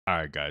All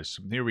right, guys,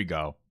 here we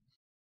go.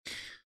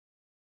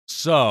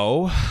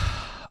 So,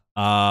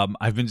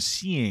 I've been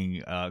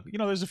seeing,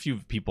 there's a few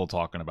people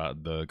talking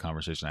about the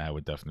conversation I had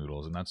with Def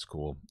Noodles, and that's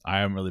cool. I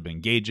haven't really been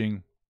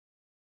engaging.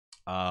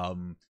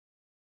 Um,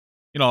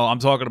 I'm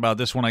talking about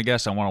this one. I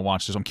guess I want to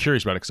watch this. I'm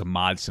curious about it because a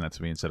mod sent it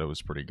to me and said it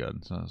was pretty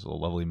good. So, a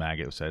lovely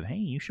maggot who said, "Hey,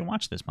 you should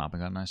watch this, Papa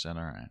God." And I said,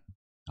 "All right,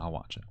 I'll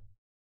watch it."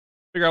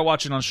 Figure I'll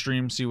watch it on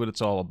stream, see what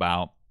it's all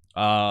about.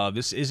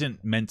 This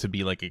isn't meant to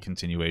be like a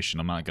continuation.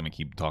 I'm not going to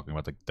keep talking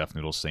about the Def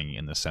Noodles thing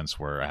in the sense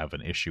where I have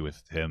an issue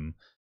with him.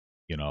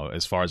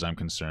 As far as I'm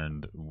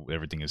concerned,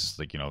 everything is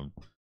like,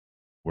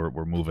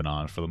 we're moving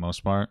on for the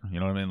most part. You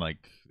know what I mean?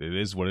 Like, it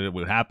is what it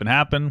would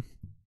happen,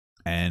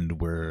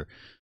 and we're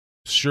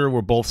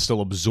both still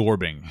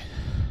absorbing.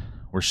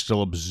 We're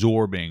still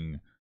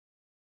absorbing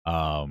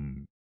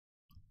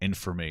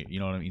information. You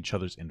know what I mean? Each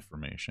other's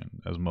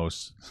information, as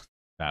most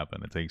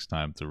happen. It takes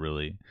time to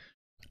really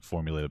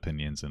formulate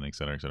opinions and et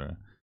cetera, et cetera.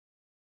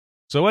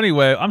 So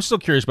anyway, I'm still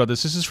curious about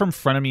this. This is from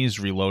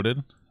Frenemies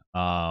Reloaded.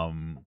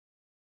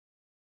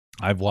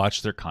 I've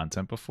watched their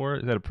content before.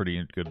 They had a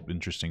pretty good,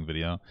 interesting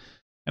video.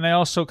 And I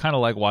also kind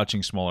of like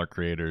watching smaller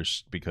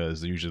creators because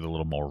they're usually a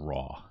little more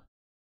raw.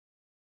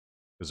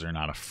 Because they're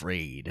not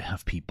afraid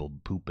of people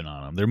pooping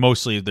on them. They're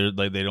mostly they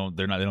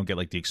don't get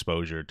like the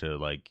exposure to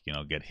like,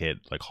 get hit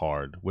like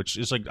hard, which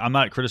is like, I'm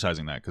not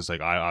criticizing that because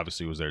like I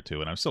obviously was there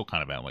too, and I'm still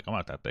kind of I'm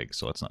not that big,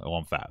 so it's not, well,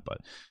 I'm fat, but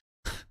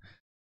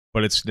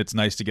but it's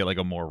nice to get like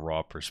a more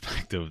raw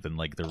perspective than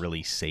like the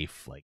really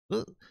safe like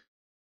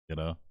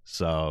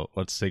So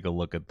let's take a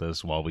look at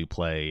this while we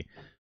play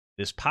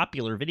this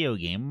popular video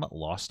game,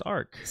 Lost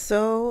Ark.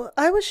 So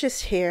I was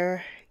just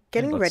here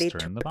getting ready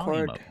to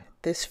record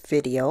this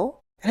video,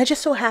 and I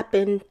just so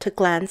happened to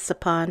glance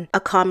upon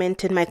a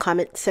comment in my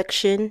comment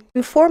section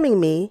informing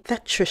me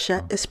that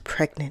Trisha is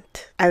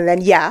pregnant. And then,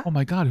 yeah. Oh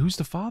my God, who's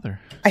the father?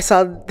 I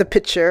saw the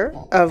picture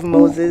of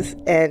Moses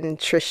and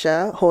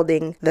Trisha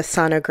holding the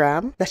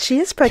sonogram that she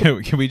is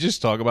pregnant. Can we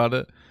just talk about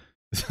it?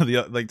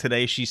 Like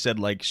today, she said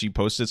like she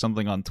posted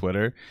something on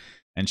Twitter,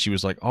 and she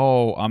was like,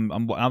 "Oh, I'm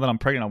now that I'm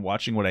pregnant, I'm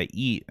watching what I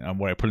eat and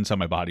what I put inside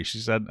my body." She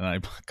said, and I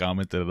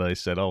commented that I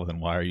said, "Oh,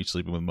 then why are you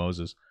sleeping with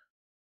Moses?"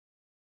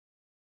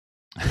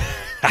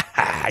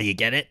 You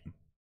get it?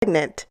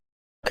 Pregnant.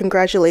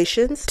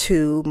 Congratulations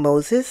to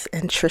Moses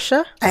and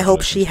Trisha. I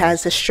hope she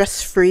has a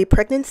stress-free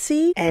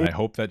pregnancy, and I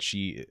hope that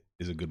she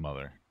is a good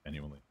mother.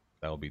 Genuinely,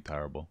 that would be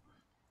terrible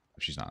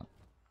if she's not.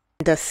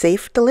 And a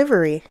safe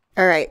delivery.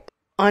 All right.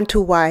 On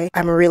to why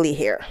I'm really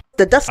here.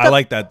 The dust I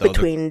like that though.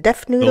 Between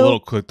Def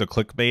Noodles, the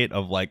clickbait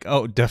of like,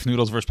 oh, Def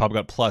Noodles versus Papa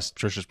God plus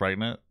Trisha's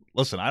pregnant.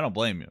 Listen, I don't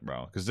blame you,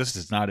 bro, because this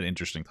is not an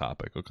interesting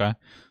topic. Okay,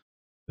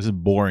 this is a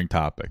boring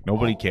topic.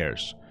 Nobody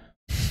cares.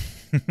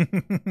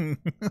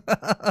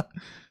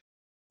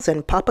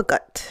 And Papa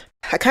Gut.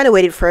 I kind of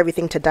waited for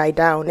everything to die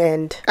down,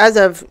 and as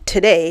of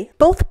today,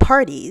 both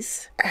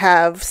parties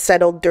have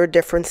settled their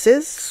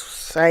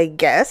differences, I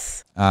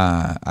guess.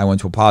 I want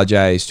to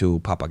apologize to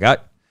Papa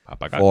Gut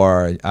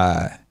for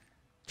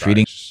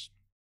treating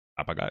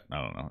Papa Gut.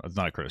 I don't know. It's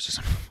not a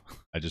criticism.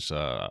 I just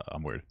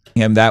I'm weird.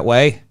 Him that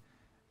way.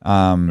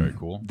 Very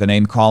cool. The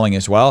name calling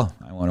as well.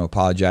 I want to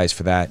apologize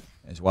for that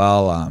as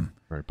well.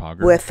 Very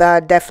pogger. With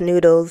Def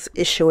Noodles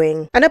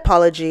issuing an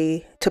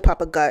apology to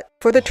Papa Gut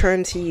for the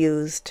terms he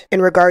used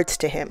in regards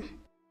to him.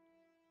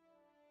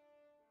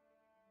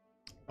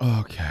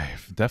 Okay,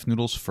 Def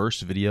Noodles'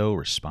 first video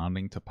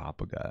responding to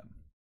Papa Gut.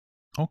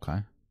 Okay.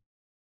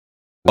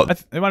 Well,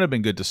 it might have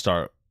been good to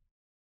start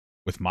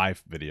with my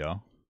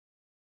video,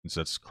 since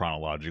that's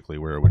chronologically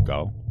where it would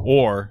go,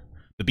 or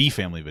the B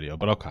family video,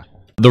 but okay.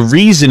 The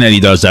reason that he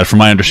does that, from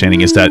my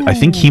understanding, is that I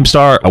think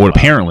Keemstar would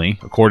apparently,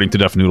 according to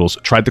Def Noodles,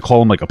 tried to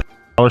call him like a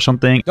or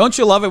something. Don't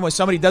you love it when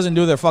somebody doesn't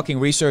do their fucking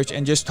research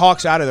and just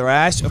talks out of their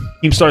ass?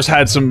 Keemstar's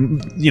had some,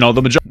 the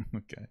majority.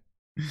 Okay.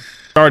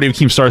 Majority of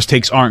Keemstar's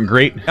takes aren't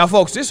great. Now,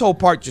 folks, this whole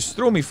part just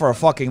threw me for a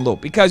fucking loop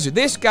because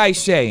this guy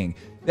saying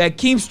that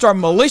Keemstar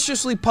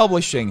maliciously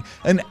publishing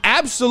an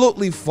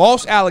absolutely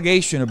false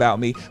allegation about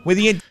me with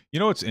the... You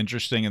know what's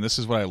interesting, and this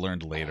is what I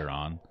learned later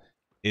on,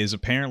 is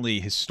apparently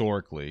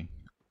historically,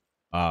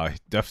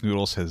 Def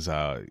Noodles has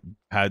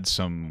had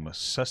some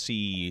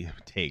sussy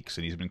takes,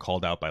 and he's been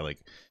called out by like,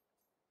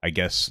 I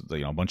guess,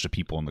 a bunch of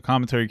people in the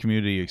commentary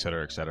community, et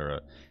cetera, et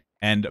cetera.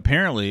 And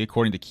apparently,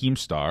 according to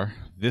Keemstar,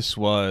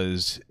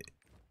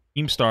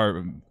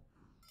 Keemstar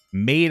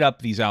made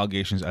up these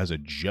allegations as a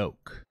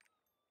joke,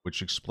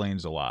 which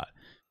explains a lot.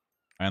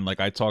 And like,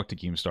 I talked to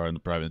Keemstar in the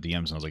private DMs,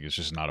 and I was like, it's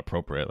just not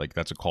appropriate. Like,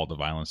 that's a call to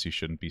violence. You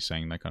shouldn't be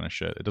saying that kind of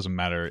shit. It doesn't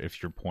matter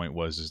if your point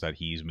is that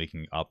he's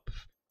making up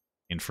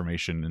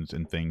information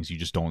and things. You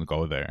just don't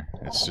go there.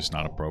 It's just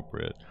not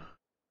appropriate.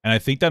 And I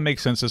think that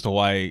makes sense as to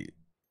why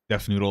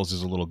Def Noodles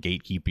is a little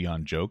gatekeepy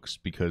on jokes,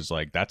 because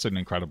like that's an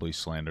incredibly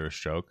slanderous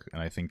joke, and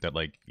I think that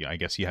like, I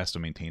guess he has to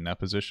maintain that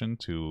position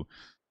to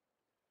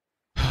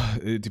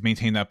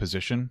maintain that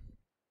position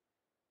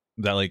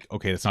that like,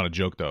 okay, it's not a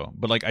joke though,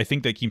 but like I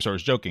think that Keemstar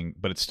is joking,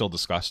 but it's still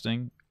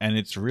disgusting, and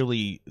it's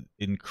really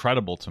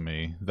incredible to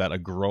me that a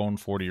grown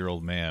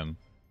 40-year-old man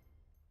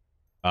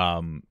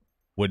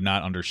would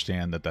not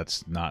understand that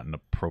that's not an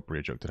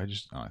appropriate joke. Did I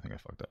just? Oh, I think I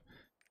fucked up.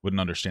 Wouldn't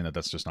understand that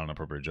that's just not an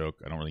appropriate joke.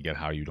 I don't really get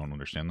how you don't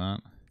understand that.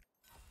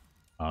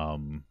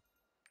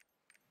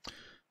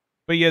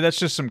 But yeah, that's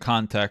just some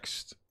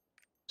context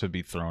to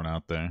be thrown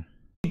out there.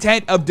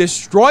 Intent of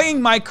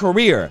destroying my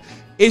career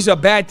is a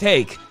bad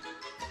take.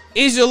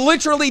 Is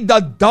literally the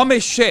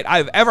dumbest shit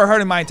I've ever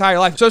heard in my entire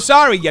life. So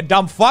sorry, you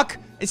dumb fuck.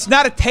 It's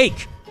not a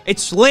take.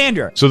 It's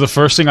slander. So the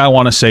first thing I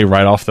want to say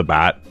right off the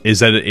bat is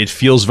that it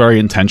feels very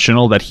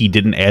intentional that he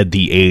didn't add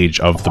the age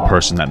of the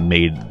person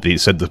that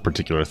said the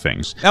particular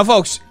things. Now,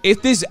 folks,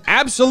 if this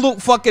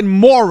absolute fucking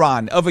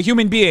moron of a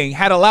human being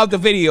had allowed the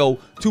video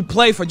to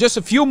play for just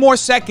a few more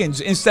seconds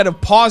instead of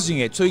pausing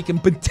it so he can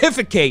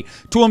pontificate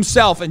to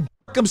himself and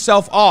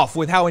himself off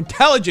with how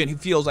intelligent he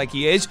feels like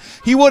he is,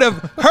 he would have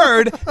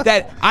heard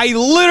that I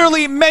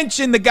literally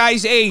mentioned the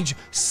guy's age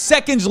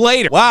seconds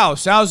later. Wow,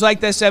 sounds like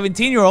the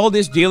 17-year-old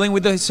is dealing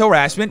with this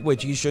harassment,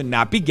 which he should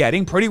not be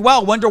getting pretty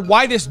well. Wonder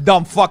why this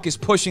dumb fuck is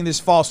pushing this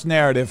false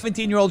narrative.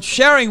 17-year-old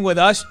sharing with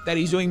us that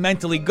he's doing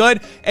mentally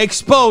good,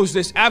 expose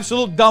this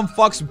absolute dumb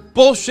fuck's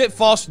bullshit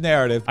false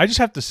narrative. I just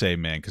have to say,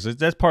 man, because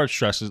that part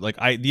stresses, like,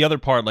 the other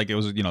part, like, it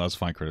was, you know, that's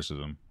fine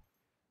criticism.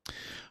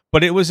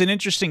 But it was an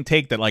interesting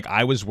take that, like,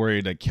 I was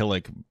worried that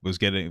Killick was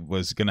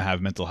gonna have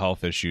mental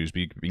health issues,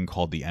 being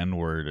called the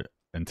N-word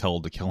and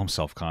told to kill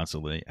himself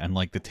constantly. And,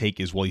 like, the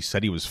take is, well, he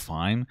said he was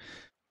fine.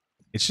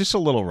 It's just a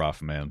little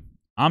rough, man.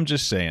 I'm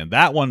just saying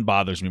that one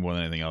bothers me more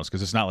than anything else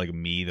because it's not like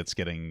me that's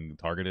getting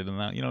targeted in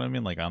that. You know what I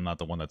mean? Like, I'm not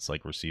the one that's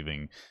like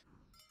receiving.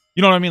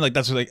 You know what I mean? Like,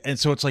 that's like, and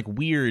so it's like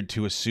weird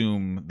to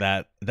assume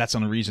that that's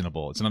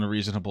unreasonable. It's an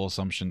unreasonable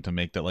assumption to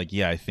make that, like,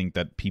 yeah, I think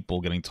that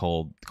people getting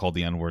called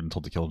the N-word and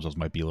told to kill themselves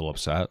might be a little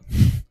upset.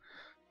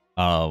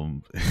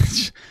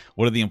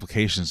 What are the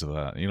implications of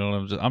that? You know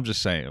what I'm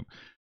just saying.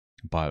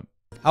 But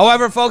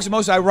however, folks, the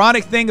most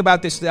ironic thing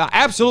about this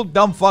absolute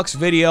dumb fucks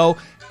video,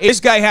 this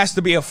guy has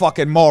to be a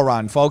fucking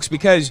moron, folks,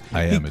 because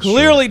he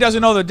clearly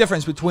doesn't know the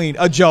difference between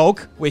a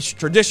joke, which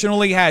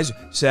traditionally has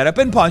setup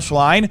and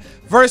punchline,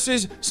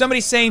 versus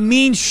somebody saying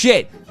mean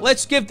shit.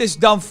 Let's give this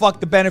dumb fuck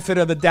the benefit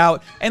of the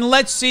doubt, and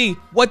let's see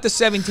what the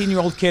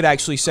 17-year-old kid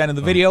actually said in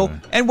the video,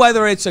 and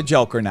whether it's a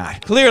joke or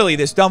not. Clearly,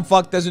 this dumb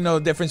fuck doesn't know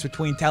the difference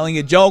between telling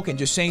a joke and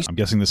just saying. I'm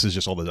guessing this is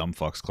just all the dumb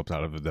fucks clipped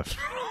out of the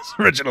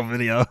original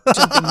video.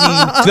 Something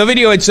mean. The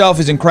video itself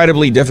is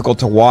incredibly difficult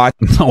to watch.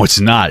 No, it's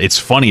not. It's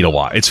funny to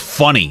watch. It's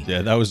funny.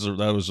 Yeah, that was a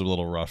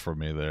little rough for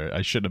me there.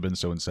 I shouldn't have been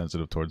so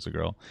insensitive towards the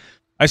girl.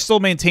 I still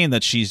maintain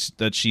that she's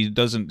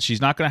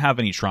not going to have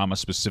any trauma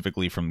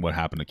specifically from what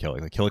happened to Killick.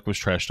 Like, Killick was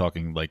trash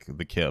talking like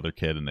the other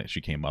kid, and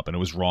she came up and it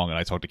was wrong. And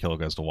I talked to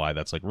Killick as to why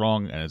that's like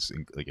wrong, and it's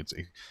like it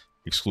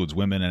excludes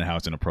women and how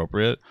it's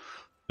inappropriate.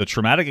 The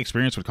traumatic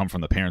experience would come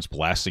from the parents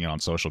blasting it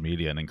on social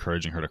media and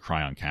encouraging her to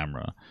cry on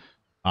camera.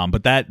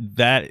 But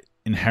that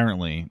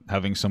inherently,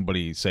 having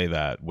somebody say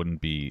that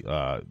wouldn't be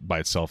by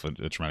itself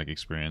a traumatic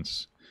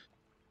experience.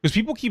 Because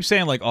people keep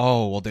saying, like,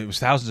 oh, well, there was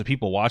thousands of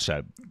people watch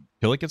that.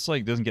 Killick, it's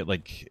like, doesn't get,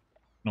 like,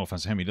 no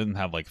offense to him, he doesn't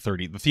have, like,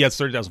 30. If he has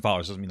 30,000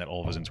 followers, doesn't mean that all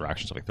of his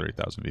interactions have, like,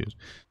 30,000 views.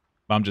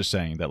 But I'm just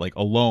saying that, like,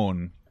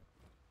 alone,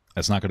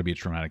 that's not going to be a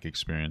traumatic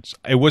experience.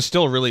 It was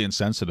still really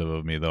insensitive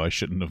of me, though. I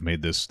shouldn't have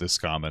made this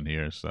comment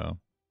here, so.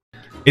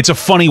 It's a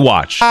funny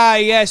watch. Ah,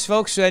 yes,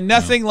 folks.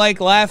 Nothing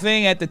like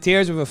laughing at the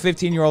tears of a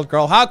 15-year-old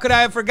girl. How could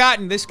I have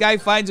forgotten? This guy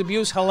finds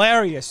abuse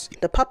hilarious.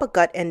 The Papa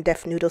Gut and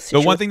Deaf Noodles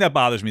situation. The one thing that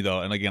bothers me,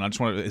 though, and again, I just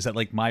want to, is that,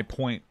 like, my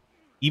point,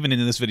 even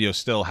in this video,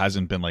 still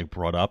hasn't been, like,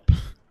 brought up.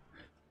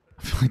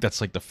 I feel like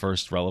that's, like, the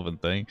first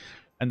relevant thing.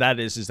 And that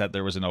is that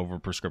there was an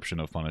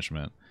overprescription of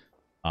punishment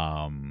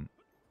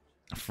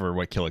for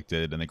what Killick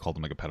did, and they called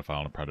him, like, a pedophile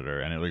and a predator,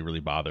 and it really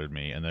bothered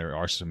me. And there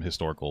are some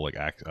historical, like,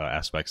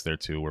 aspects there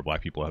too, where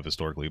black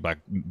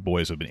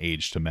boys have been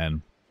aged to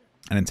men,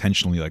 and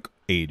intentionally, like,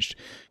 aged,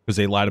 because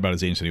they lied about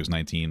his age and said he was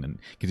 19, and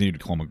continued to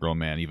call him a grown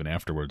man even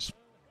afterwards,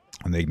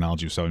 and they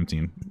acknowledged he was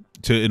 17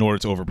 in order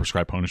to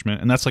overprescribe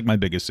punishment. And that's, like, my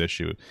biggest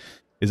issue,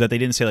 is that they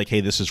didn't say, like,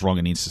 hey, this is wrong,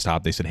 it needs to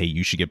stop. They said, hey,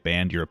 you should get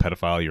banned, you're a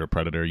pedophile, you're a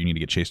predator, you need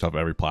to get chased off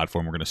every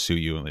platform, we're going to sue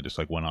you. And they just,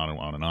 like, went on and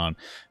on and on. And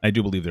I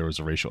do believe there was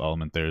a racial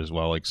element there as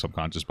well, like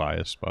subconscious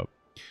bias. But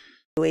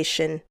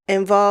situation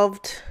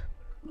involved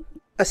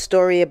a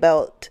story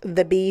about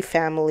the B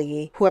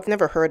family, who I've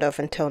never heard of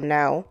until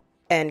now,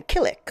 and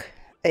Killick,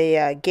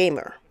 a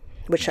gamer,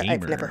 which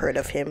I've never heard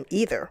of him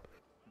either.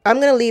 I'm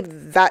going to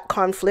leave that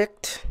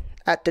conflict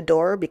at the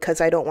door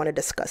because I don't want to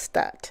discuss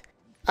that.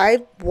 I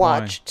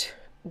watched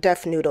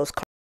Deaf Noodles.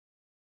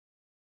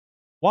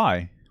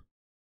 Why?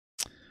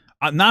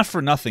 Not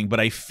for nothing, but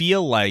I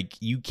feel like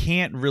you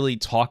can't really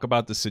talk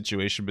about the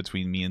situation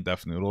between me and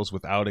Deaf Noodles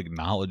without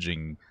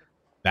acknowledging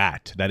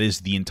that. That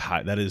is the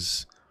entire. That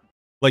is,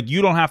 like,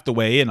 you don't have to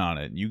weigh in on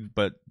it.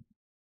 But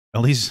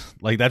at least,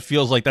 like, that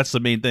feels like that's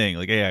the main thing.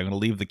 Like, hey, I'm gonna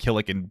leave the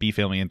Killick and B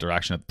family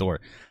interaction at the door.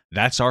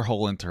 That's our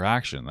whole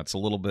interaction. That's a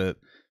little bit.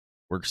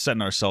 We're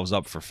setting ourselves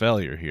up for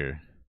failure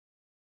here.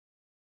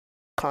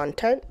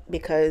 Content,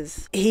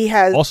 because he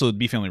has also, the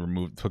B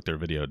family took their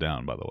video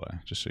down, by the way,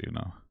 just so you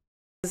know.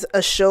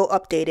 a show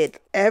updated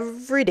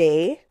every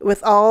day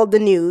with all the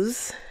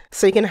news,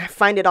 so you can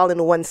find it all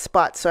in one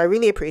spot. So I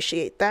really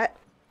appreciate that.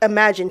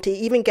 Imagine to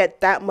even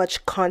get that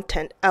much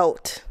content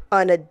out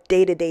on a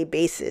day-to-day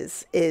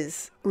basis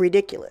is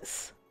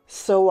ridiculous.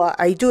 So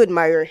I do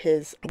admire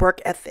his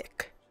work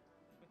ethic.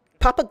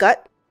 Papa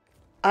Gut,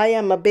 I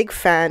am a big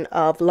fan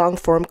of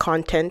long-form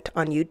content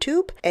on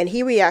YouTube, and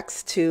he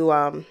reacts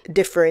to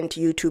different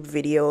YouTube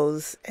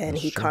videos, and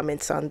he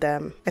comments on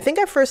them. I think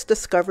I first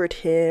discovered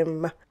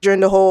him during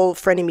the whole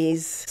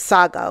Frenemies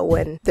saga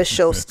when the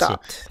show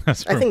stopped. I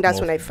think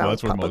that's when I found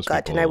Papa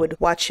Gut, and I would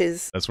watch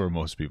his... That's where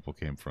most people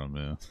came from,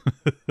 yeah.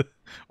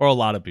 Or a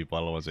lot of people.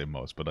 I don't want to say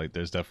most, but like,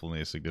 there's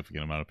definitely a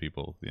significant amount of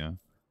people, yeah.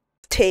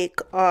 Take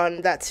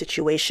on that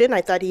situation.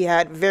 I thought he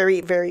had very,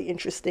 very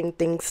interesting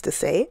things to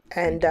say.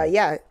 And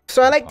yeah,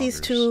 so I like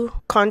these two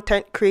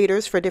content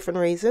creators for different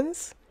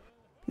reasons.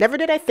 Never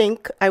did I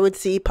think I would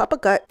see Papa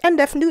Gut and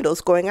Def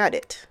Noodles going at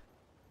it.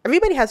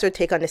 Everybody has their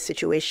take on this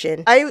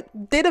situation. I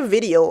did a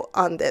video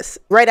on this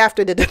right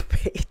after the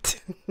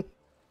debate.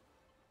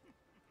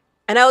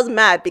 And I was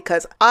mad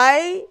because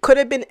I could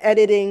have been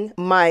editing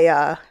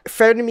my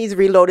Frenemies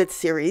Reloaded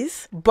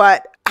series,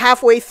 but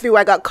halfway through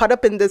I got caught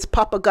up in this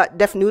Papa Gut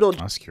Def Noodle.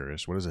 I was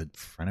curious. What is a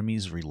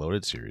Frenemies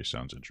Reloaded series?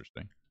 Sounds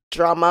interesting.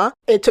 Drama.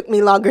 It took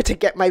me longer to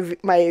get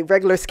my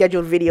regular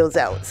scheduled videos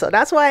out. So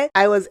that's why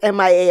I was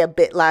MIA a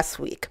bit last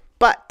week.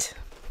 But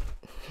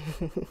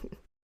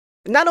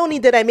not only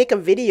did I make a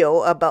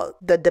video about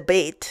the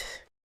debate,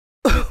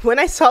 when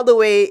I saw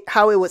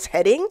how it was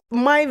heading,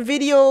 my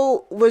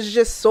video was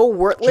just so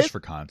worthless. Just for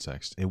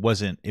context, it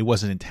wasn't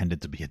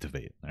intended to be a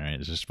debate. All right,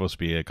 it's just supposed to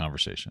be a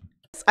conversation.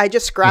 I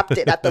just scrapped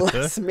it at the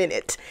last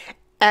minute.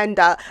 And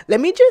let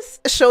me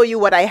just show you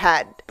what I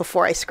had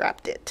before I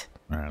scrapped it.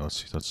 All right,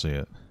 let's see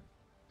it.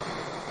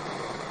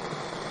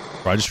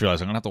 Bro, I just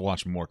realized I'm gonna have to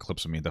watch more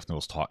clips of me and Def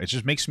Noodles talk. It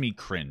just makes me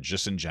cringe,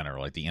 just in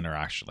general, like the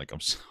interaction. Like I'm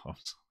just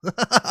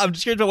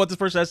curious about what this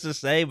person has to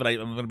say, but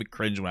I'm gonna be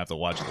cringe when I have to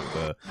watch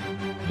the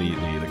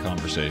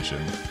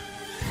conversation.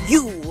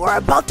 You are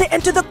about to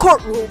enter the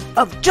courtroom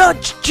of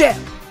Judge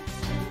Jem.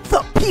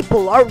 The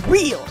people are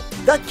real.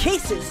 The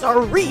cases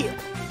are real.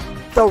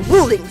 The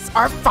rulings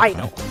are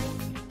final.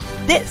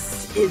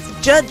 This is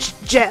Judge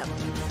Jem.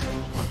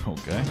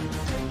 Okay.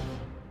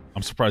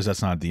 I'm surprised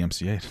that's not a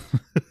DMCA.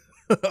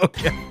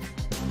 Okay.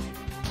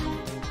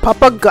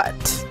 Papa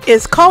Gut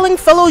is calling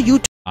fellow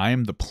YouTuber I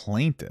am the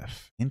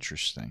plaintiff.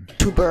 Interesting.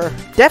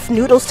 Def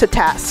Noodles to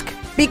task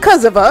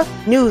because of a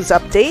news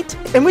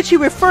update in which he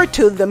referred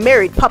to the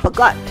married Papa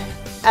Gut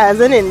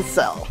as an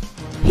incel.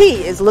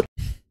 He is looking.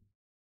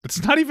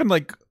 It's not even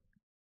like.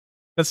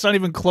 That's not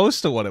even close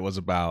to what it was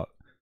about.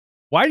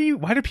 Why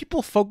do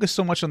people focus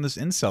so much on this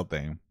incel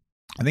thing?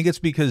 I think it's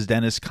because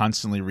Dennis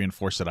constantly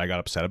reinforced that I got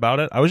upset about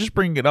it. I was just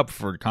bringing it up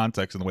for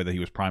context in the way that he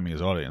was priming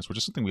his audience, which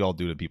is something we all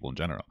do to people in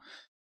general,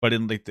 but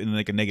in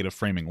like a negative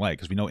framing way,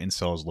 because we know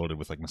incel is loaded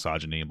with like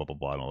misogyny and blah blah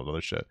blah and all that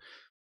other shit.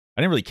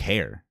 I didn't really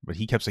care, but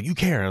he kept saying you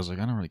care. I was like,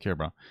 I don't really care,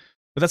 bro.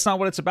 But that's not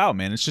what it's about,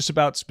 man. It's just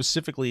about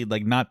specifically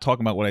like not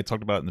talking about what I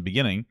talked about in the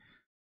beginning,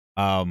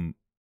 and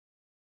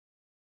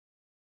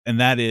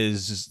that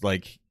is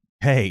like,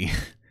 hey,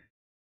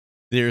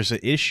 there's an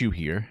issue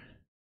here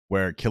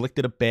where Killick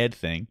did a bad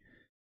thing.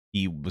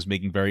 He was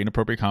making very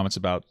inappropriate comments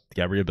about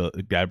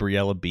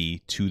Gabriella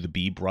B to the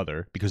B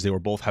brother because they were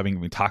both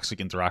having a toxic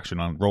interaction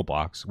on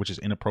Roblox, which is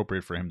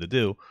inappropriate for him to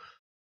do.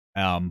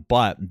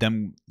 But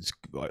them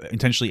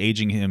intentionally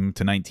aging him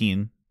to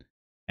 19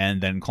 and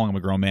then calling him a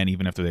grown man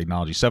even after they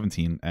acknowledge he's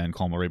 17 and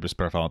call him a rapist,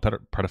 pedophile,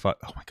 pedophile.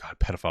 Oh my God,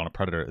 pedophile and a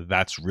predator.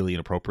 That's really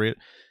inappropriate.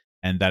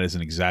 And that is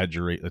an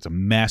exaggerate. It's a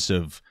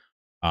massive,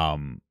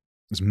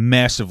 it's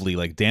massively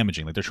like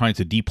damaging. Like they're trying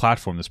to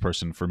deplatform this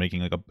person for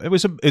making like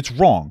it's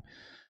wrong.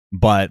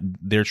 But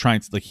they're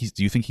trying to like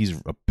do you think he's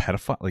a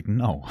pedophile? Like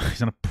no, he's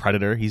not a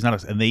predator. He's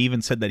not and they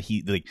even said that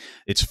he like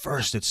it's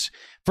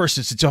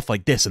stuff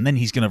like this and then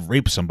he's gonna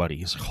rape somebody.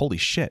 He's like, holy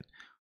shit.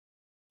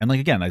 And like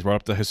again, I brought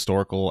up the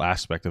historical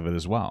aspect of it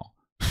as well.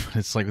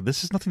 It's like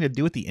this has nothing to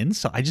do with the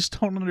incel. I just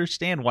don't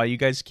understand why you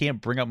guys can't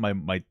bring up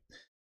my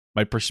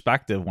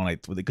perspective when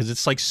because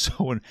it's like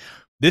so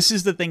this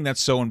is the thing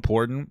that's so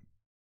important.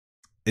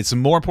 It's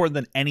more important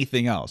than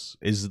anything else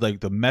is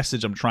like the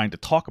message I'm trying to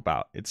talk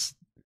about.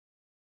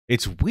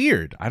 It's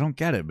weird. I don't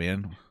get it,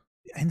 man.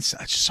 It's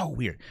so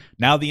weird.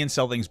 Now the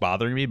incel thing's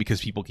bothering me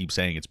because people keep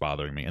saying it's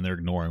bothering me and they're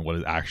ignoring what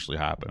has actually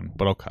happened.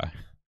 But okay.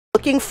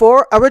 Looking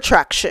for a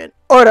retraction.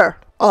 Order.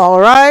 All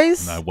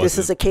rise. This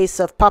is a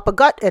case of Papa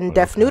Gut and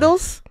Def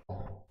Noodles.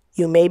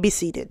 You may be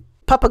seated.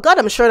 Papa Gut,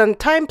 I'm short on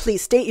time.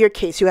 Please state your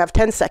case. You have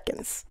 10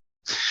 seconds.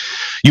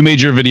 You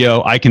made your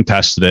video. I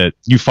contested it.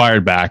 You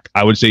fired back.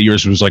 I would say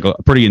yours was like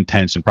pretty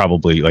intense and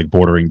probably like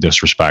bordering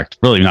disrespect.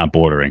 Really not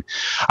bordering.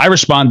 I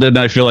responded and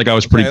I feel like I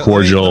was pretty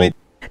cordial.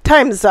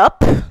 Time's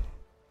up.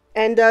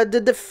 And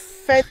the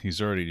defense...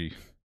 He's already...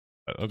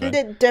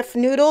 Okay. Def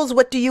Noodles,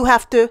 what do you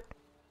have to...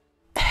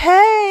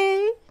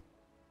 Hey!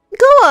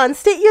 Go on,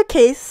 state your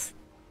case.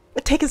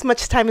 Take as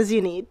much time as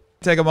you need.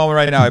 Take a moment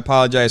right now. I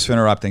apologize for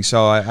interrupting.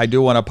 So I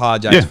do want to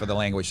apologize for the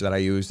language that I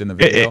used in the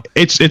video.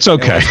 It's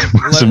okay.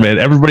 Listen, man,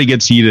 everybody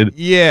gets heated.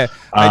 Yeah,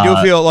 I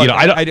do feel. Look, you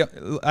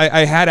know,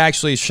 I had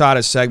actually shot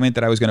a segment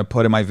that I was going to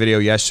put in my video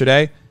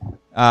yesterday.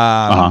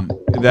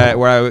 That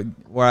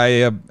where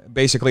I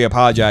basically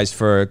apologized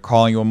for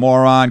calling you a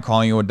moron,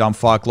 calling you a dumb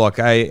fuck. Look,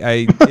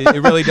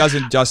 it really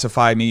doesn't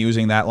justify me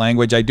using that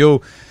language. I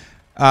do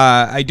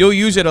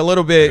use it a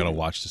little bit. I gotta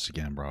watch this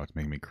again, bro. It's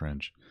making me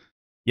cringe.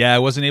 Yeah, I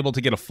wasn't able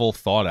to get a full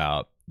thought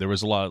out. There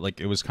was a lot,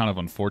 like, it was kind of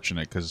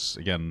unfortunate because,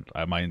 again,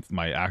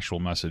 my actual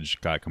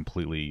message got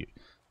completely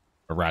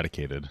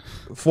eradicated.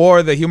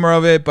 For the humor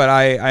of it, but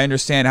I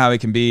understand how it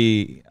can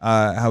be,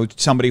 how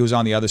somebody who's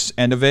on the other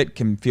end of it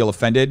can feel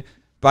offended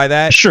by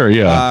that. Sure,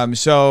 yeah.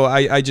 So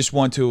I just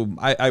want to,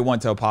 I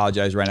want to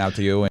apologize right now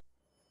to you.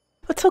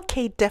 It's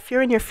okay, Def.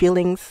 You're in your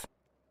feelings.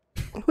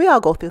 We all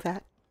go through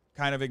that.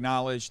 Kind of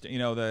acknowledged, you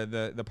know,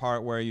 the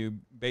part where you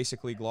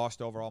basically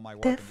glossed over all my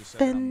work and just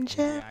said I'm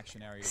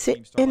reactionary.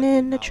 Sitting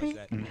in the tree.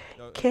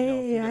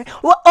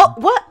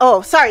 What?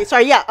 Oh, sorry.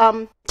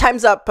 Yeah.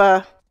 Time's up.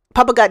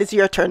 Papa God, it's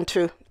your turn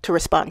to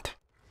respond.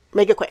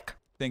 Make it quick.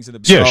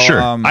 Yeah,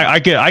 sure. I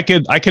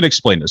can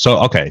explain it. So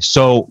okay,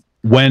 so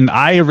when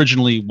I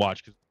originally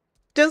watched,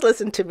 just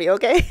listen to me,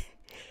 okay?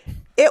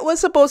 It was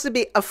supposed to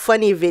be a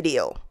funny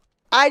video.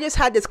 I just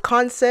had this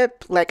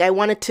concept, like I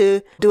wanted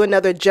to do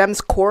another Gems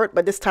Court,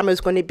 but this time it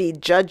was going to be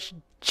Judge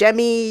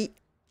Jemmy.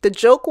 The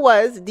joke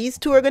was these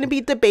two are going to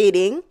be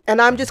debating, and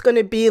I'm just going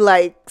to be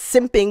like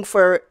simping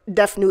for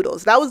Def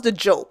Noodles. That was the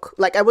joke.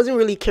 Like I wasn't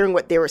really caring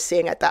what they were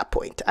saying at that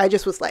point. I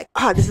just was like,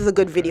 this is a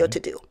good video to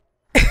do.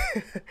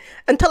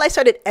 Until I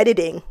started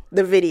editing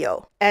the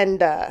video.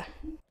 And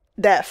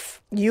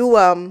Def, you,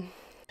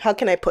 how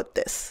can I put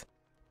this?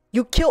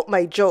 You killed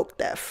my joke,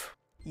 Def.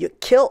 You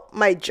killed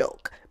my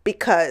joke.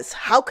 Because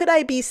how could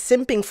I be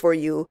simping for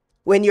you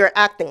when you're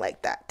acting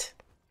like that?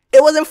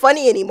 It wasn't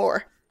funny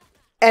anymore.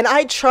 And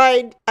I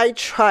tried.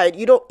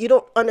 You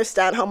don't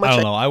understand how much I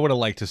don't know. I would have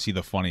liked to see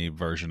the funny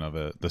version of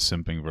it. The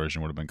simping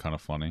version would have been kind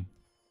of funny.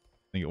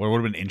 I think it would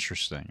have been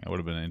interesting. I would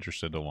have been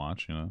interested to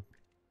watch, you know.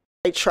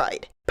 I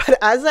tried. But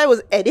as I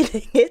was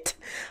editing it,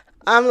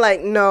 I'm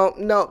like, no,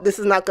 this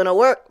is not going to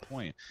work.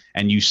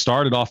 And you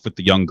started off with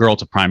the young girl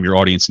to prime your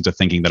audience into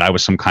thinking that I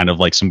was some kind of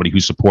like somebody who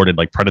supported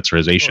like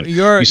predatorization.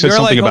 You said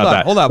something about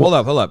that. Hold up.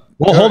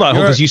 Well, hold on,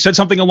 because you said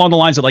something along the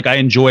lines of like, I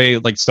enjoy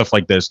like stuff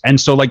like this.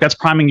 And so like, that's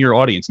priming your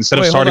audience instead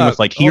of starting with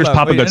like, here's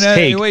Papa Gut's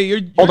take. Hold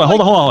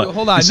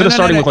on. Instead of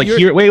starting with like,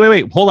 here,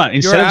 wait, hold on.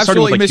 Instead of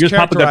starting with like, here's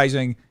Papa Gut's.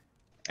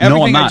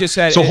 No, I'm not. Just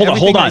said, so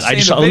hold on.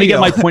 Let me get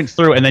my point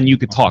through, and then you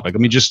could talk. Like, let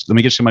me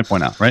get my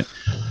point out, right?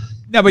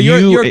 No, but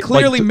you're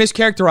clearly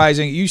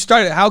mischaracterizing. You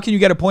started. How can you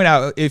get a point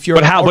out if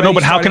you're? How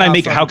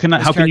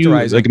can you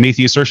like make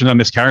the assertion that I'm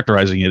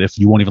mischaracterizing it if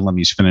you won't even let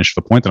me finish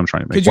the point that I'm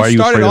trying to make? Because you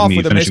started off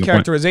with a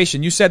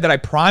mischaracterization. You said that I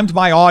primed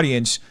my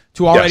audience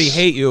to already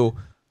hate you.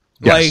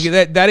 Like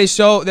that's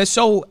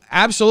so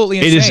absolutely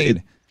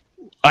insane.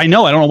 I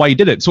know. I don't know why you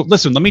did it. So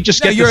listen, let me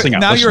just get this thing out.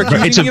 Now you're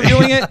accusing me of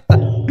doing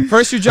it.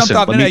 First, you jumped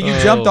off. You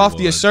jumped off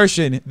the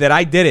assertion that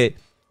I did it.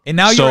 And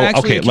now you're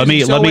actually let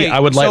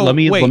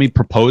me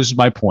propose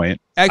my point.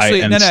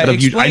 Actually, I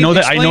know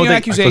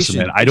that. Listen,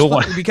 man, I don't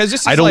want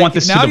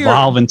this to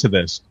devolve into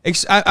this.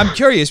 I'm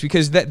curious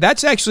because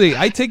that's actually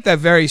I take that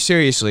very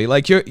seriously.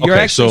 Like you're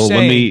actually so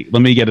saying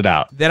let me get it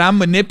out. That I'm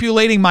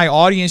manipulating my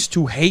audience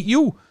to hate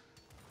you.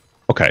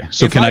 Okay,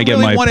 so can I get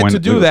my point?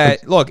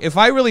 If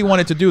I really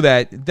wanted to do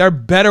that, there are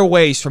better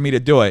ways for me to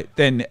do it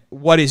than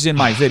what is in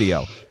my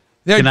video.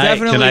 Can I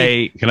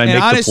make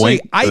honestly,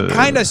 the point? I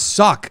kind of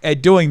suck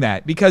at doing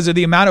that because of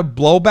the amount of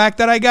blowback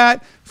that I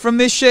got from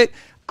this shit.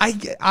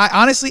 I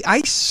honestly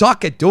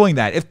suck at doing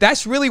that. If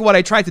that's really what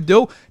I tried to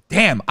do,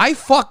 damn, I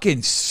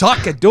fucking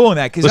suck at doing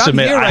that. Because I'm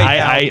here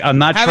right now. I'm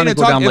not trying to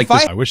go down like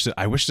this.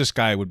 I wish this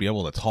guy would be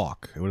able to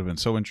talk. It would have been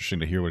so interesting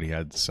to hear what he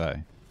had to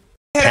say.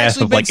 Had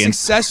actually been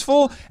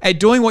successful at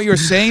doing what you're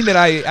saying that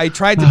I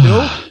tried to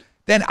do.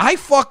 Then I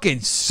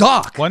fucking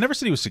suck. Well, I never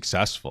said he was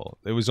successful.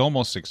 It was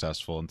almost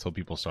successful until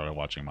people started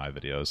watching my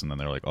videos, and then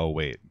they're like, "Oh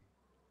wait,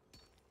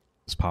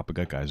 this Papa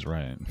Gut guy's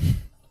right."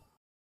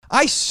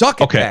 I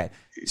suck at that.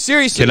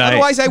 Seriously,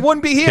 otherwise I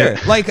wouldn't be here.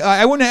 Like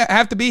I wouldn't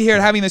have to be here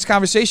having this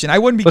conversation. I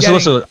wouldn't be getting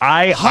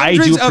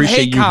hundreds of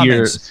hate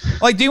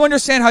comments. Like, do you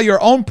understand how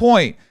your own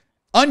point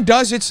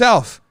undoes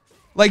itself?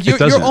 Like your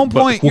own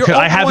point.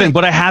 I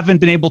haven't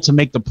been able to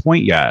make the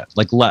point yet.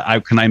 Like,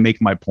 can I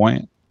make my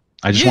point?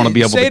 I just want to be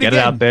able to get it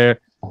out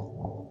there.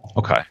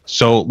 Okay.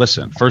 So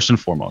listen, first and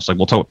foremost, like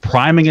we'll talk,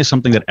 priming is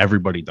something that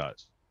everybody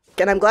does.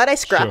 And I'm glad I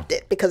scrapped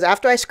it because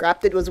after I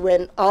scrapped it was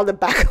when all the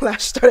backlash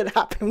started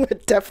happening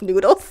with Def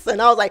Noodles.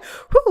 And I was like,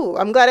 whew,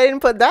 I'm glad I didn't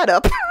put that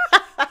up.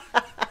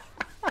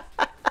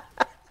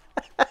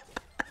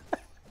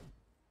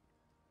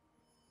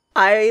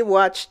 I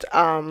watched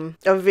a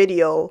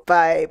video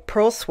by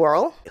Pearl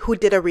Swirl who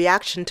did a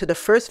reaction to the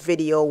first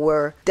video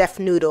where Def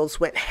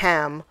Noodles went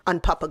ham on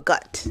Papa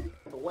Gut.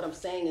 What I'm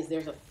saying is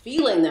there's a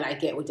feeling that I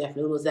get with Def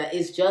Noodles that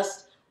is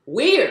just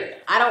weird.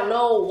 I don't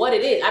know what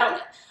it is.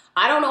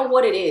 I don't know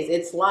what it is.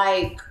 It's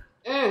like,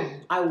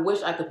 I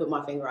wish I could put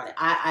my finger on it.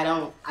 I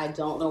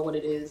don't know what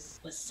it is,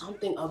 but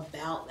something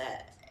about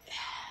that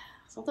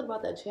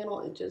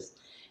channel, it just,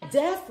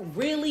 Def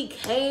really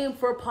came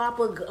for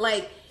Papa,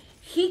 like,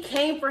 he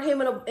came for him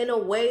in a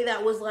way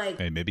that was like,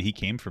 hey, maybe he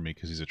came for me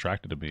because he's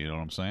attracted to me. You know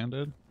what I'm saying,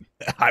 dude?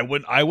 I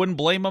wouldn't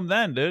blame him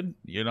then, dude.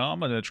 You know,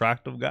 I'm an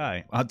attractive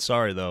guy. I'm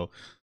sorry though.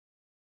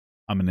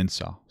 I'm an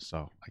incel,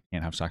 so I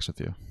can't have sex with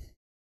you.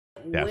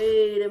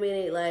 Wait a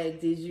minute,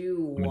 like, did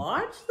you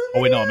watch the video?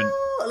 Oh wait, no,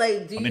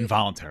 I'm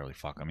involuntarily.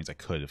 Fuck, I mean, I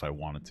could if I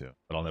wanted to,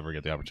 but I'll never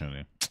get the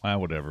opportunity.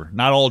 Whatever.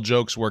 Not all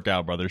jokes work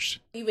out, brothers.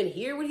 Even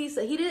hear what he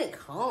said? He didn't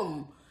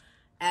come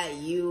at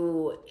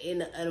you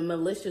in a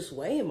malicious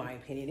way, in my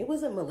opinion. It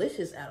wasn't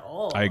malicious at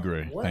all. I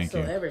agree.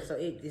 Whatsoever.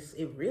 Thank you. So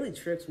it really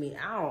trips me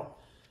out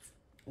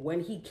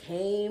when he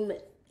came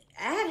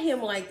at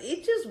him. Like,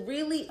 it just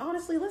really,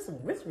 honestly, let's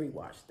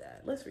rewatch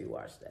that. Let's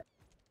rewatch that.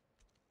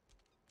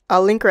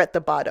 I'll link her at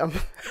the bottom.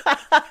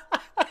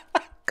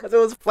 Because it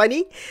was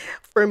funny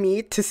for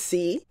me to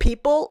see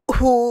people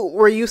who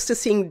were used to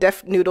seeing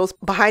Def Noodles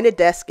behind a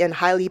desk and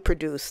highly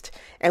produced.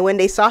 And when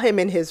they saw him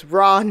in his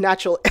raw,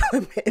 natural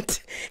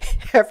element,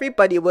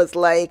 everybody was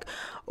like,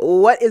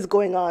 what is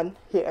going on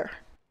here?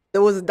 It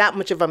was that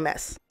much of a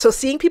mess. So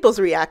seeing people's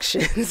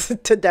reactions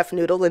to Def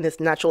Noodle in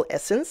his natural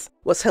essence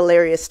was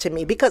hilarious to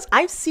me, because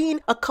I've seen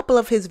a couple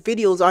of his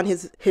videos on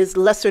his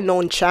lesser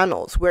known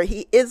channels where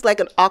he is like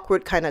an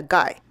awkward kind of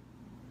guy.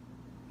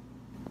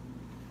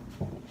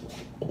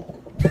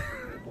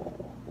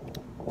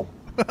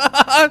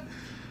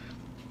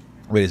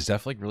 Wait, is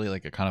Def like really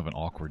like a kind of an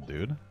awkward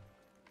dude?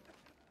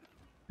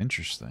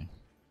 Interesting.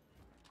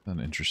 An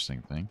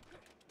interesting thing.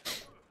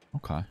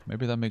 Okay,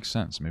 maybe that makes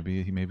sense.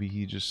 Maybe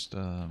he just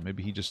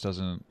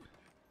doesn't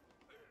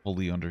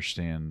fully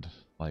understand,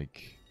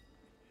 like,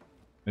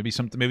 maybe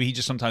he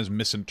just sometimes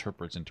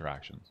misinterprets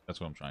interactions. That's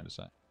what I'm trying to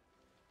say.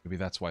 Maybe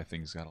that's why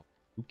things got a little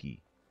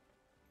spooky.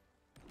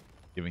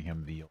 Giving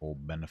him the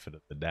old benefit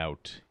of the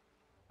doubt.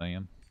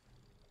 Saying.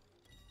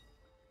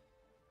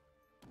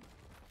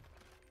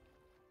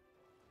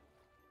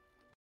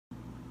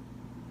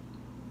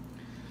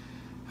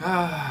 Hey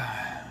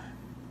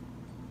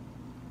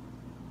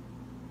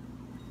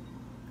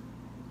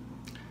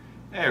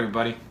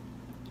everybody.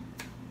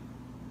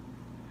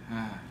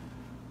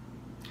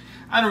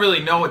 I don't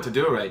really know what to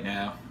do right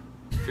now.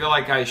 I feel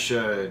like I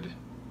should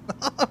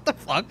what the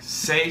fuck?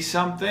 Say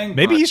something.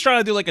 Maybe he's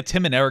trying to do like a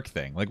Tim and Eric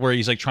thing, like where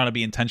he's like trying to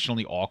be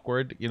intentionally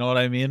awkward. You know what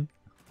I mean?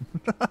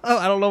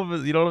 I don't know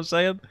if you know what I'm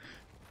saying.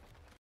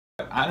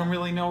 I don't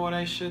really know what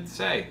I should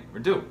say or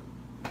do.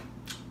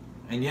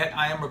 And yet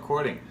I am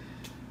recording.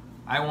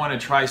 I want to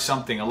try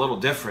something a little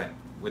different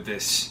with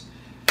this.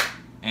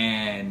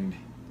 And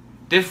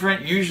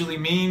different usually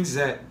means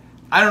that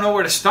I don't know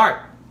where to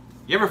start.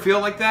 You ever feel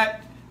like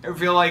that? Ever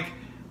feel like,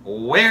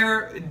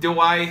 where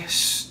do I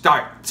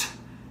start?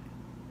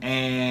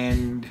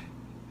 And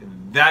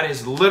that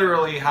is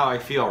literally how I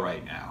feel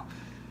right now.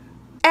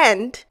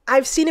 And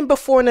I've seen him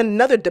before in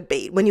another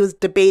debate when he was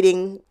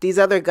debating these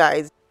other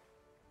guys.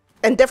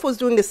 And Def was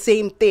doing the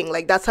same thing.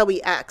 Like, that's how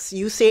he acts.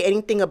 You say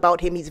anything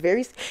about him, he's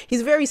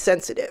very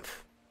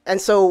sensitive.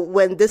 And so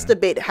when this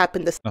debate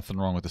happened, nothing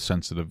wrong with a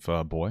sensitive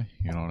boy.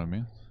 You know what I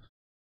mean?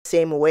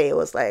 Same way, it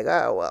was like,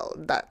 oh well,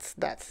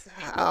 that's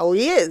how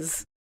he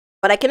is.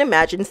 But I can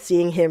imagine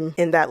seeing him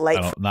in that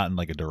light. Not in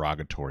like a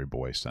derogatory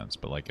boy sense,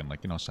 but like in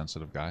like, you know,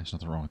 sensitive guy. There's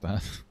nothing wrong with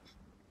that.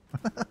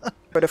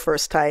 For the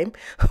first time,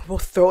 will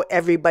throw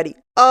everybody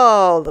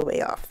all the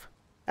way off.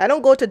 I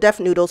don't go to Def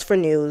Noodles for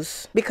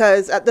news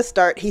because at the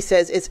start he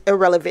says it's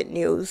irrelevant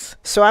news.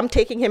 So I'm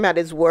taking him at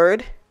his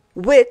word,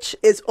 which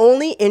is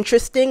only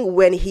interesting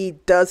when he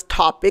does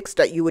topics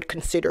that you would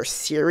consider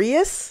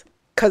serious.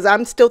 Because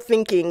I'm still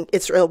thinking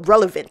it's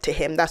relevant to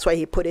him. That's why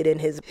he put it in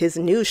his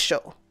news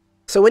show.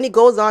 So when he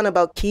goes on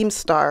about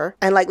Keemstar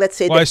and like, let's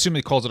say... Well, I assume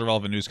he calls it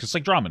irrelevant news because it's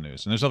like drama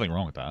news. And there's nothing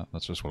wrong with that.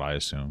 That's just what I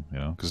assume, you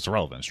know, because it's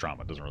irrelevant. It's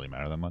drama. It doesn't really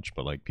matter that much.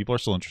 But like, people are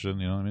still interested,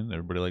 you know what I mean?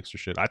 Everybody likes their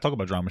shit. I talk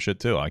about drama shit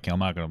too. I'm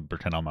not going to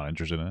pretend I'm not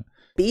interested in it.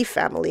 B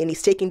family, and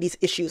he's taking these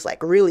issues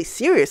like really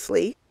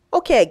seriously.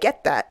 Okay, I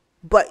get that.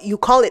 But you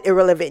call it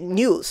irrelevant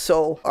news.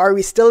 So are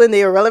we still in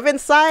the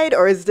irrelevant side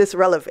or is this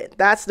relevant?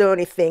 That's the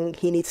only thing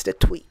he needs to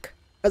tweak.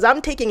 Because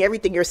I'm taking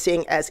everything you're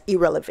saying as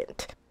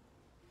irrelevant.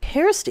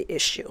 Here's the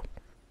issue.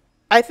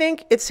 I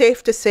think it's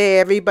safe to say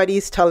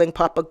everybody's telling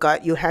Papa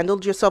Gut, you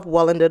handled yourself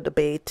well in the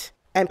debate.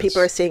 And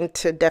people are saying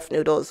to Def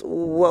Noodles,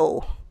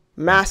 whoa,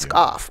 mask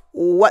off.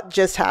 What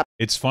just happened?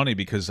 It's funny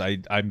because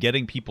I'm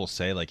getting people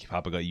say, like,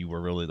 Papa Gut, you were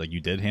really, like,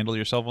 you did handle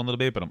yourself on the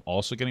debate. But I'm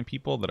also getting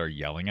people that are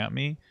yelling at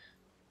me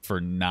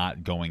for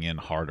not going in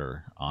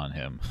harder on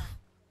him.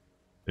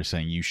 They're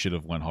saying you should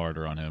have went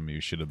harder on him.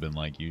 You should have been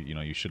like, you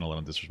know, you shouldn't have let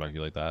him disrespect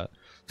you like that.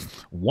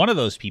 One of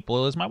those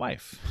people is my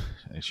wife.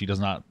 She does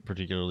not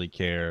particularly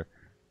care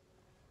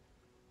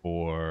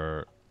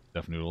for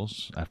Def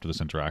Noodles after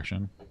this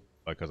interaction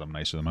because I'm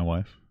nicer than my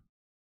wife.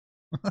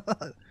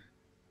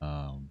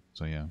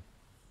 So yeah.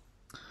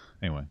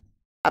 Anyway.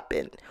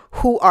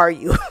 Who are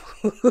you?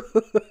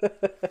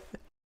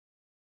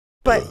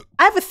 But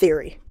I have a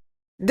theory.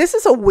 This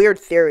is a weird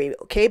theory,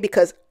 okay?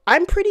 Because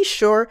I'm pretty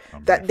sure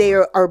that they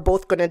are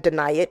both going to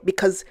deny it,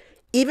 because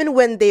even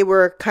when they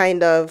were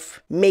kind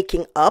of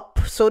making up,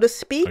 so to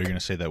speak. Are you going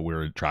to say that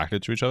we're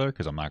attracted to each other?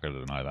 Because I'm not going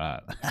to deny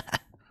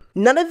that.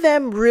 None of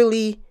them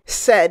really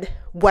said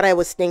what I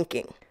was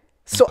thinking.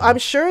 So I'm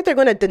sure they're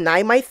going to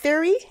deny my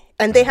theory,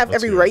 and they have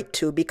every right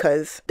to,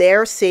 because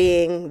they're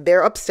saying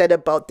they're upset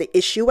about the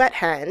issue at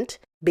hand.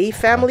 Be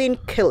family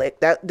and kill it.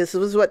 That this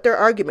was what their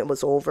argument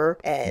was over,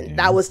 and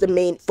that was the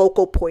main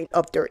focal point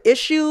of their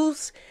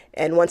issues.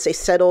 And once they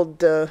settled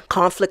the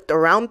conflict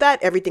around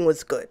that, everything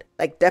was good.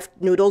 Like, Def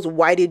Noodles,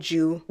 why did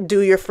you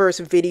do your first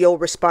video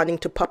responding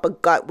to Papa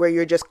Gut where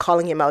you're just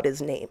calling him out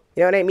his name?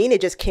 You know what I mean? It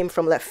just came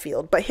from left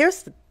field. But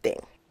here's the thing.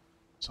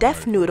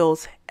 Def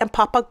Noodles and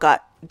Papa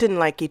Gut didn't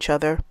like each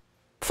other.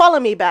 Follow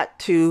me back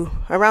to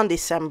around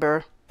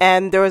December,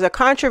 and there was a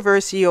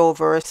controversy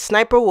over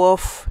Sniper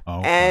Wolf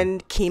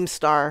and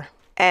Keemstar.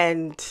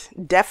 And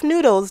Def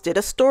Noodles did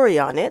a story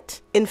on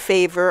it in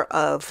favor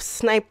of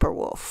Sniper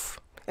Wolf.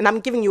 And I'm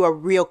giving you a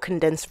real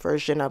condensed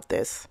version of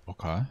this.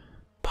 Okay.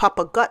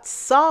 Papa Gut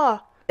saw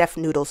Def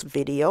Noodles'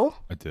 video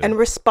and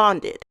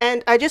responded.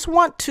 And I just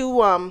want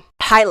to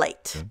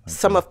highlight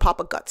some of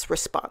Papa Gut's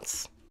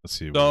response. Let's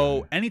see.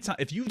 So anytime,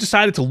 if you've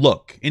decided to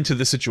look into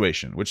this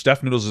situation, which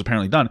Def Noodles has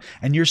apparently done,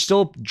 and you're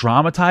still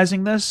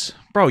dramatizing this,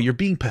 bro, you're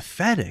being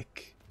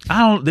pathetic.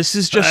 This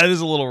is just... That is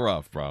a little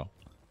rough, bro.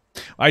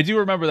 I do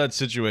remember that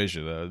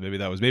situation. Maybe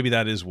that was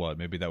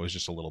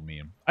just a little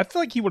meme. I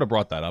feel like he would have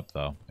brought that up,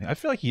 though. I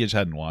feel like he just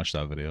hadn't watched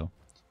that video.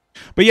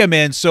 But yeah,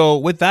 man, so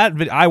with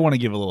that, I want to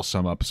give a little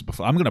sum up.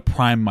 I'm going to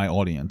prime my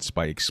audience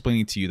by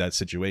explaining to you that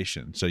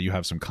situation so you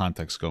have some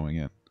context going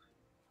in.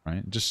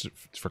 Right? Just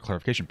for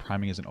clarification,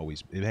 priming isn't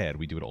always bad.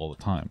 We do it all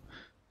the time.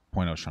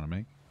 Point I was trying to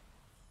make.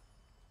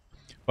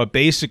 But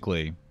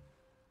basically,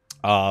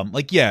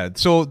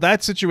 so that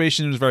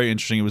situation was very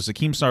interesting. It was the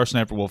Keemstar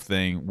Sniper Wolf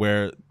thing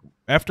where...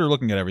 After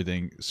looking at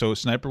everything, so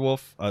Sniper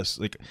Wolf,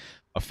 like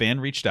a fan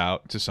reached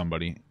out to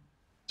somebody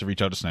to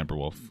reach out to Sniper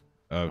Wolf.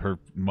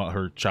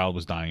 Her child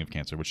was dying of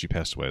cancer, which she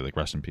passed away. Like,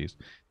 rest in peace.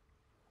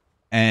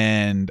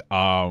 And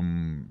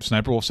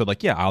Sniper Wolf said,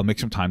 like, yeah, I'll make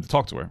some time to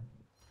talk to her.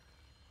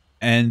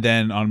 And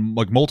then on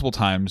like multiple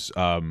times,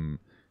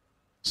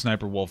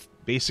 Sniper Wolf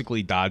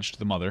basically dodged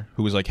the mother,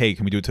 who was like, hey,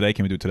 can we do it today?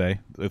 Can we do it today?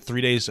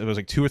 3 days. It was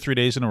like 2 or 3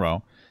 days in a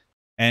row.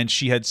 And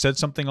she had said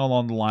something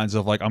along the lines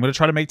of like, I'm going to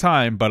try to make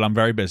time, but I'm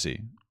very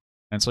busy.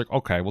 And it's like,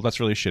 okay, well, that's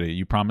really shitty.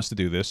 You promised to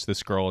do this.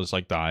 This girl is,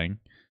 like, dying.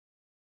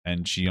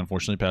 And she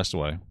unfortunately passed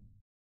away.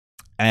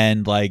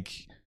 And,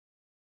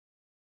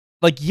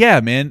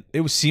 yeah, man,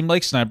 it seemed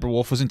like Sniper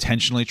Wolf was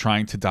intentionally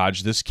trying to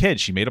dodge this kid.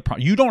 She made a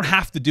promise. You don't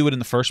have to do it in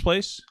the first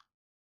place,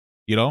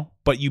 you know?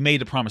 But you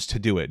made a promise to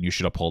do it, and you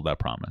should uphold that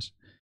promise.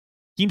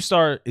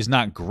 Keemstar is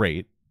not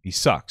great. He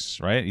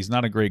sucks, right? He's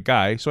not a great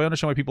guy. So I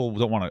understand why people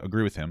don't want to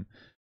agree with him.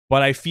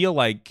 But I feel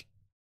like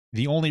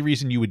the only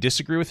reason you would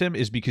disagree with him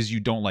is because you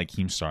don't like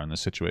Keemstar in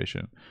this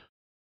situation.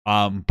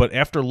 But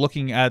after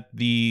looking at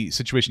the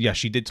situation, yeah,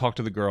 she did talk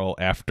to the girl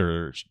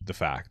after the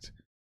fact.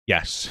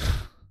 Yes.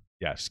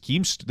 Yes.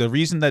 The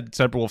reason that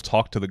Sniper Wolf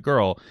talked to the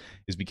girl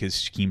is because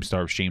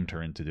Keemstar shamed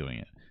her into doing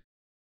it.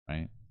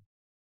 Right?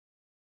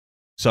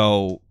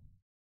 So,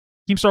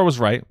 Keemstar was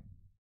right.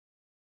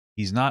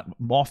 He's not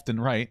often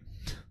right.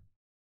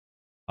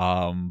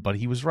 But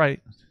he was right.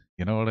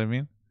 You know what I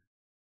mean?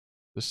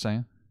 Just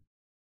saying.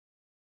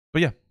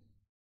 But yeah,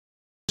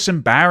 it's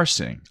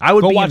embarrassing. I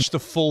would go watch the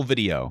full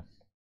video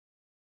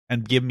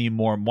and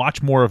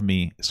watch more of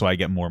me so I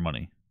get more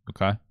money.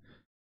 Okay,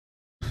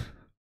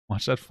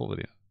 watch that full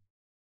video.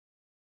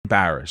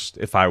 Embarrassed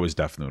if I was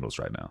Def Noodles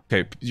right now.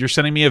 Okay, you're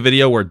sending me a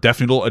video where Def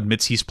Noodle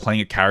admits he's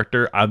playing a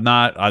character. I'm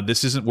not.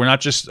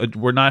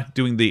 We're not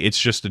doing the. It's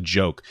just a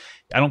joke.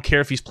 I don't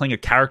care if he's playing a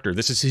character.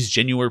 This is his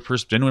genuine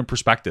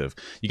perspective.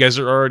 You guys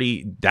are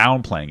already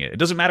downplaying it. It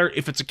doesn't matter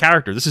if it's a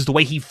character. This is the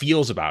way he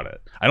feels about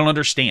it. I don't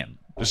understand.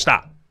 Just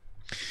stop.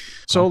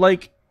 So,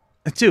 like,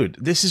 dude,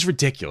 this is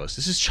ridiculous.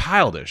 This is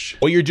childish.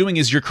 What you're doing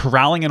is you're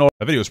corralling an...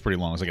 That video is pretty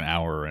long. It's like an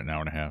hour and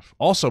a half.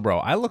 Also, bro,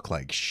 I look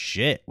like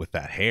shit with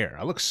that hair.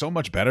 I look so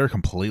much better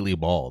completely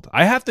bald.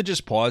 I have to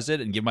just pause it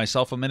and give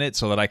myself a minute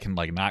so that I can,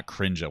 like, not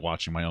cringe at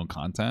watching my own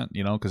content,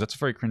 you know? Because that's a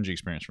very cringy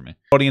experience for me.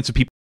 Audience of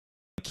people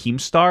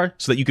Keemstar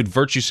so that you could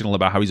virtue signal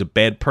about how he's a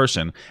bad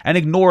person and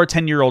ignore a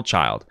 10-year-old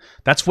child.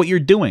 That's what you're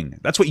doing.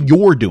 That's what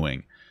you're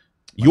doing.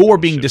 You're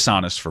being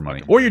dishonest for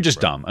money, or you're just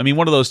dumb. I mean,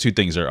 one of those two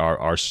things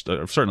are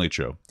certainly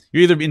true.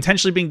 You're either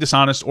intentionally being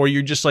dishonest, or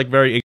you're just like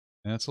very.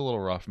 That's a little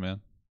rough,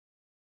 man.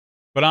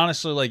 But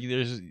honestly, like,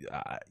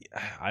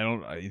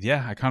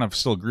 I kind of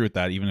still agree with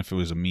that, even if it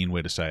was a mean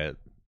way to say it.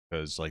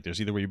 Because, like, there's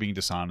either way you're being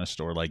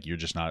dishonest, or like you're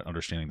just not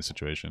understanding the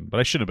situation. But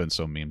I should have been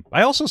so mean.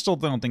 I also still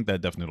don't think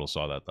that Def Noodle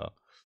saw that though.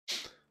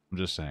 I'm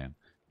just saying.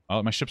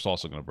 Oh, my ship's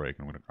also going to break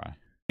and I'm going to cry.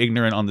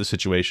 Ignorant on this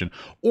situation.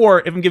 Or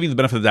if I'm giving you the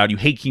benefit of the doubt, you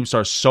hate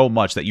Keemstar so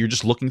much that you're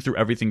just looking through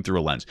everything through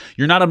a lens.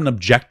 You're not an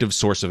objective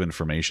source of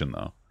information,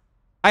 though.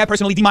 I have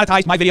personally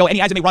demonetized my video. Any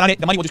ads that may run on it,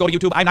 the money will just go to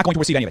YouTube. I'm not going to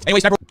receive any of it.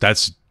 Anyways,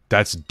 that's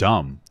That's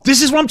dumb.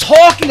 This is what I'm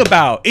talking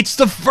about. It's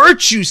the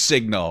virtue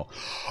signal.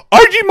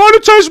 I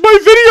demonetized my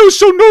video,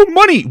 so no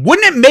money.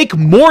 Wouldn't it make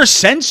more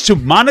sense to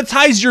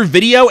monetize your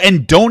video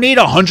and donate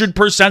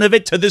 100% of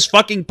it to this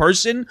fucking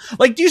person?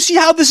 Like, do you see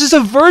how this is a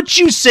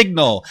virtue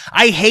signal?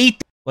 I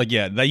hate. Like,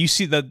 yeah, that you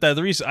see that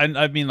the reason.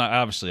 I mean,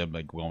 obviously, I'm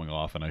like going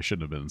off, and I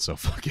shouldn't have been so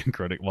fucking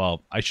critical.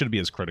 Well, I should be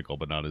as critical,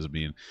 but not as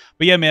mean.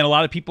 But yeah, man, a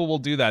lot of people will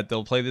do that.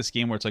 They'll play this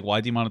game where it's like, well,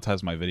 I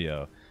demonetize my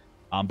video.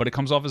 But it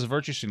comes off as a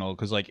virtue signal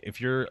because, like,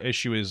 if your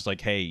issue is like,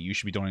 hey, you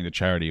should be donating to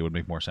charity, it would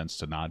make more sense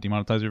to not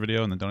demonetize your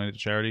video and then donate it to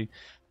charity.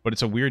 But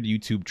it's a weird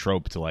YouTube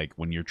trope to, like,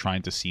 when you're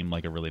trying to seem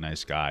like a really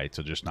nice guy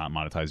to just not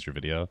monetize your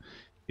video.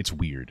 It's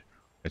weird.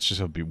 It's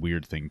just a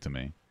weird thing to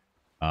me.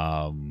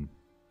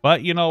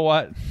 But you know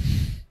what?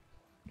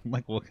 I'm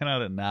like looking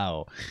at it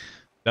now.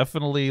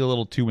 Definitely a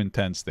little too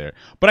intense there.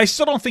 But I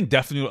still don't think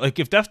Def Noodle, like,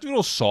 if Def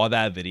Noodle saw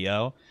that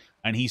video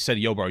and he said,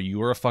 yo, bro, you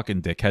were a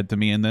fucking dickhead to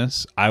me in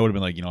this, I would have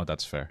been like, you know what,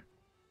 that's fair.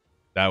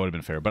 That would have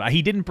been fair. But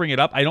he didn't bring it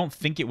up. I don't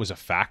think it was a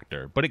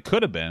factor. But it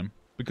could have been.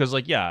 Because,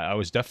 like, yeah, I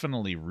was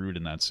definitely rude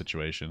in that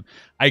situation.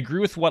 I agree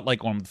with what,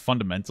 like, I'm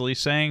fundamentally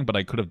saying, but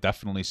I could have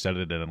definitely said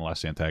it in a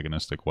less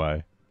antagonistic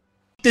way.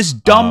 This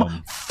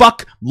dumb,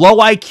 fuck, low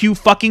IQ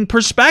fucking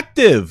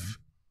perspective.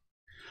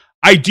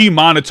 I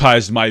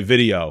demonetized my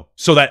video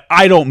so that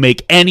I don't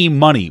make any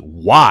money.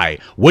 Why?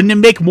 Wouldn't it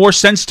make more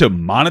sense to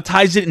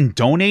monetize it and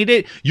donate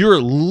it?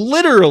 You're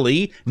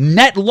literally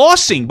net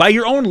lossing by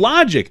your own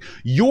logic.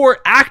 You're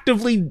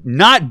actively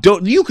not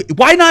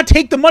why not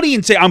take the money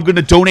and say, I'm going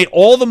to donate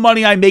all the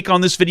money I make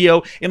on this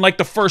video in like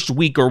the first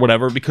week or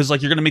whatever, because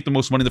like you're going to make the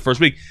most money the first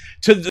week.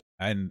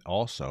 And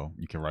also,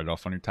 you can write it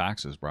off on your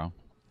taxes, bro.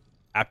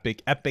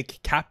 Epic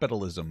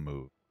capitalism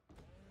move.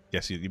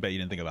 Guess you bet you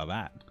didn't think about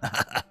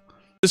that.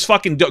 This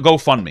fucking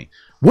GoFundMe.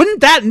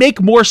 Wouldn't that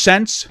make more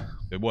sense?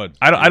 It would.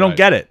 I don't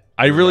get it.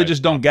 I really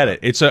just don't get it.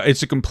 It's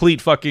a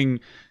complete fucking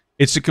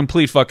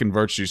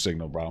virtue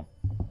signal, bro.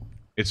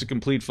 It's a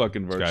complete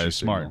fucking virtue. This guy is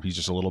smart. He's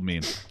just a little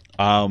mean.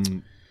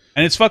 And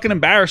it's fucking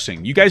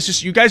embarrassing. You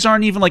guys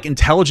aren't even like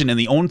intelligent in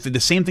the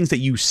same things that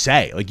you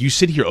say. Like you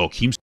sit here, oh,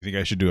 Keem, I think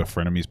I should do a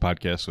Frenemies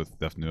podcast with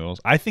Def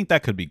Noodles. I think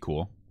that could be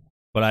cool.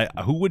 But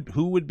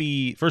who would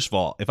be, first of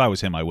all, if I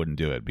was him, I wouldn't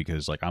do it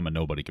because like I'm a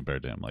nobody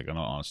compared to him. Like, in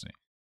all honesty.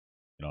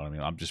 You know what I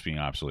mean? I'm just being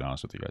absolutely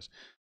honest with you guys.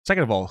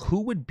 Second of all, who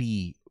would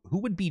be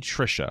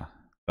Trisha,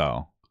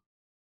 though?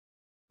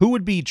 Who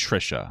would be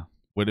Trisha?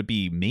 Would it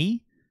be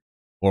me?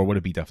 Or would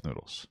it be Def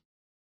Noodles?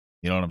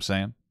 You know what I'm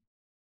saying?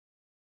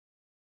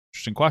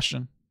 Interesting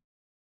question.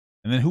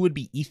 And then who would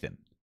be Ethan?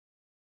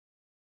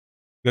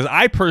 Because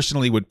I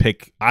personally would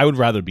I would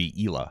rather be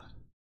Hila.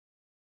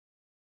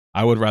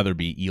 I would rather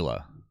be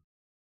Hila.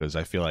 Because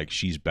I feel like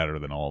she's better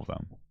than all of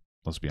them.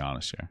 Let's be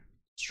honest here.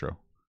 It's true.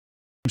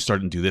 I'm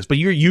starting to do this, but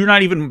you're not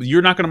going to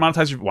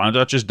monetize. Why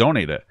not just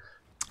donate it?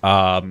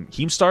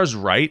 Keemstar's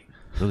right,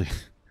 really,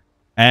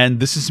 and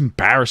this is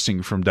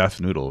embarrassing from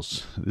Def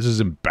Noodles. This is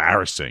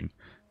embarrassing.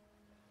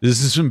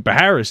 This is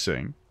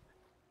embarrassing.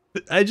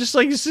 I just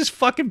like this is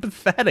fucking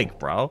pathetic,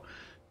 bro.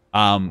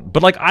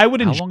 But like I would.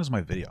 How long is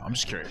my video? I'm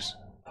just curious.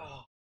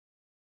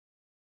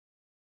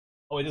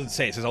 Oh, it doesn't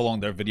say. It says how long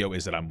their video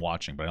is that I'm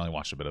watching, but I only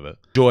watched a bit of it.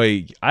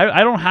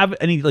 I don't have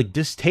any like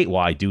distaste. Well,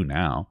 I do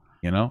now.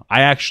 You know,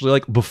 I actually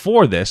like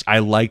before this, I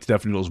liked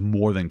Def Noodles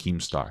more than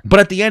Keemstar. But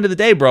at the end of the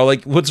day, bro,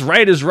 like what's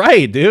right is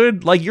right,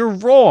 dude. Like you're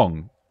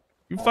wrong.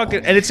 You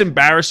fucking, and it's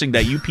embarrassing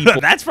that you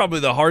people. That's probably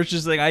the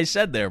harshest thing I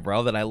said there,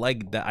 bro. That I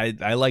like that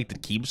I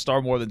liked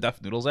Keemstar more than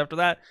Def Noodles after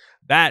that.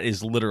 That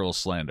is literal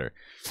slander.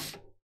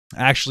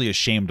 Actually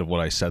ashamed of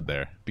what I said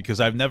there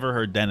because I've never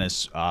heard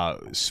Dennis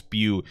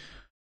spew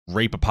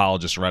rape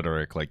apologist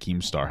rhetoric like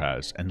Keemstar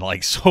has. And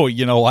like, so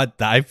you know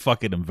what? I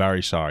fucking am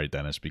very sorry,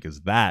 Dennis,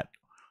 because that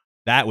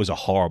was a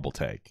horrible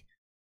take.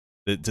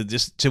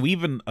 To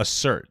even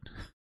assert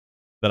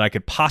that I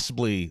could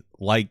possibly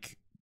like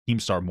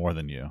Keemstar more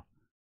than you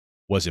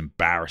was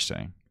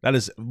embarrassing. That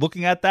is,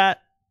 looking at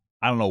that,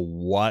 I don't know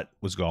what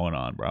was going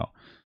on, bro.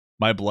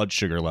 My blood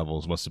sugar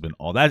levels must have been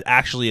all. That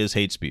actually is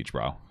hate speech,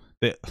 bro.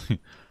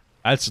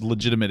 That's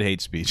legitimate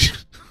hate speech.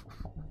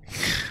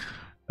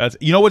 That's,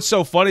 you know what's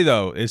so funny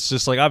though? It's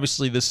just like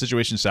obviously this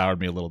situation soured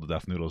me a little to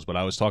Def Noodles, but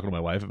I was talking to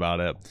my wife about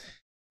it.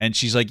 And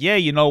she's like, yeah,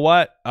 you know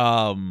what?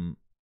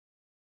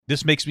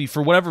 This makes me,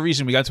 for whatever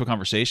reason, we got into a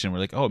conversation. We're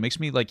like, oh, it makes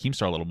me like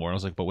Keemstar a little more. And I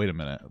was like, but wait a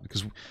minute.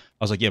 Because I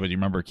was like, yeah, but you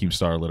remember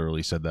Keemstar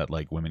literally said that,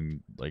 like,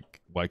 women,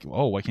 like, why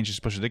can't you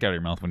just push a dick out of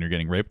your mouth when you're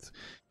getting raped?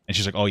 And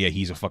she's like, oh, yeah,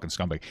 he's a fucking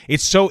scumbag.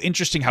 It's so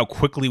interesting how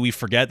quickly we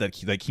forget that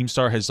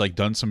Keemstar has, like,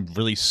 done some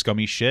really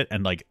scummy shit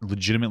and, like,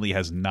 legitimately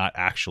has not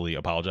actually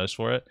apologized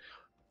for it.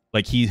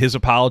 Like, his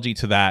apology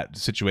to that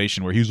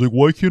situation where he's like,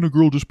 why can't a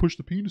girl just push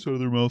the penis out of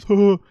their mouth?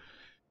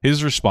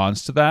 His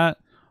response to that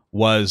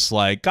was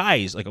like,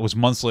 guys, like it was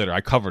months later, I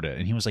covered it,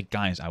 and he was like,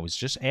 guys, I was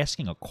just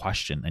asking a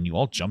question, and you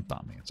all jumped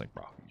on me. It's like,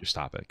 bro, you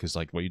stop it, because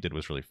like what you did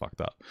was really fucked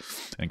up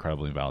and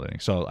incredibly invalidating.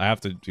 So I have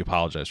to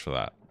apologize for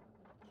that,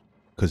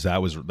 because that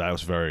was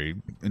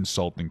very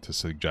insulting to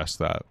suggest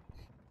that.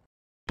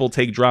 people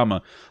take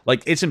drama.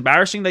 Like, it's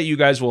embarrassing that you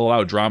guys will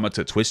allow drama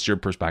to twist your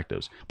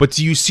perspectives. But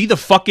do you see the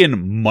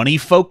fucking money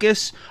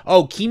focus?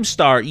 Oh,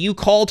 Keemstar, you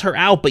called her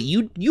out, but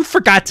you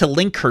forgot to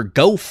link her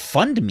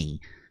GoFundMe.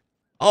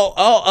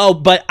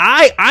 But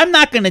I'm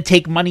not going to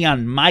take money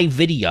on my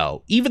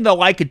video, even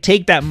though I could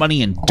take that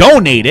money and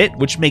donate it,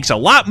 which makes a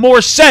lot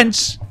more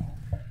sense.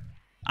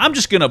 I'm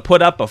just going to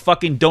put up a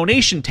fucking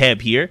donation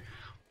tab here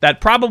that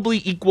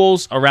probably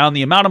equals around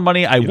the amount of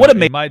money I would have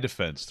made. In my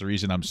defense, the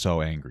reason I'm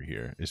so angry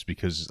here is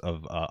because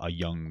of a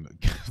young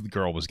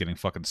girl was getting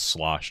fucking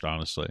sloshed,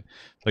 honestly.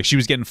 Like, she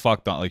was getting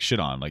fucked on, like,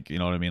 shit on. Like, you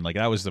know what I mean? Like,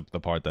 that was the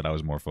part that I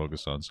was more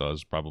focused on, so I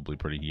was probably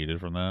pretty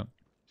heated from that.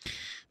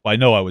 Well, I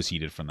know I was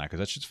heated from that, because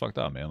that shit's fucked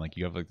up, man. Like,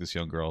 you have, like, this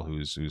young girl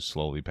who's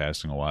slowly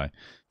passing away,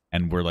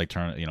 and we're, like,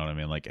 turning, you know what I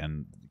mean? Like,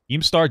 and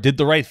Keemstar did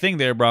the right thing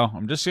there, bro.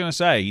 I'm just gonna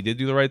say, he did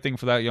do the right thing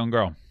for that young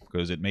girl.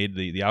 Because it made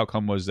the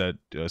outcome was that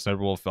Sniper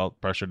Wolf felt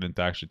pressured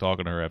into actually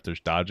talking to her after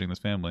dodging this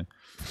family.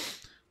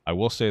 I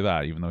will say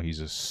that, even though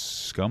he's a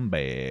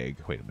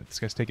scumbag. Wait a minute, this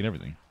guy's taking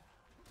everything.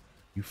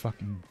 You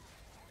fucking...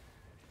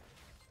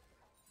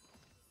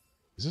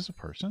 Is this a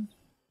person?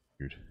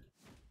 Weird.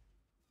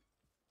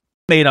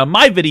 Made on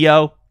my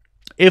video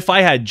if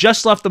I had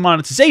just left the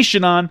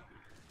monetization on,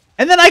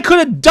 and then I could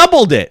have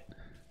doubled it.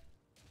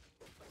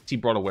 He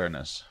brought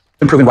awareness.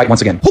 Proven right once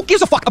again. Who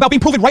gives a fuck about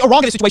being proven right or wrong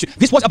in this situation?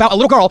 This was about a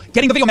little girl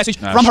getting the video message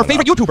from her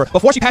favorite YouTuber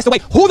before she passed away.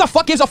 Who the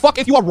fuck gives a fuck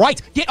if you are right?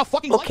 Get a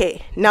fucking...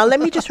 Okay, now let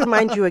me just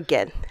remind you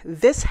again.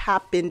 This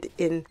happened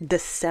in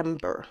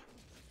December.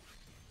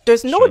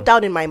 There's no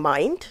doubt in my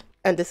mind,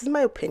 and this is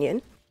my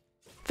opinion,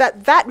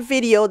 that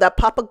video that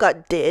Papa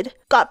Gut did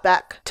got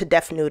back to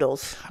Def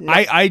Noodles. No.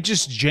 I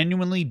just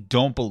genuinely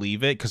don't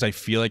believe it, because I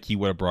feel like he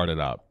would have brought it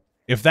up.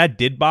 If that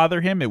did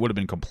bother him, it would have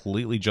been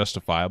completely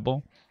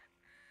justifiable.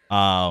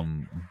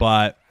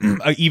 But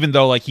even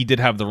though, like, he did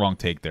have the wrong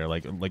take there,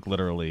 like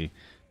literally,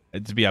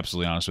 to be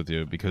absolutely honest with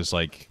you, because,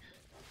 like,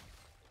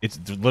 it's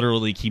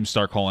literally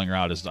Keemstar calling her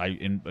out is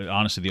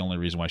honestly the only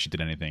reason why she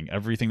did anything.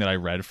 Everything that I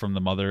read from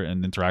the mother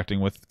and interacting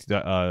with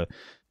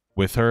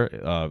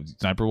her,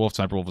 Sniper Wolf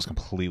was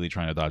completely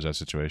trying to dodge that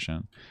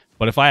situation.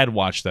 But if I had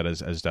watched that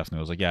as Def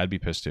Noodles, like, yeah, I'd be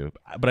pissed too.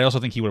 But I also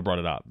think he would have brought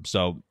it up.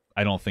 So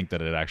I don't think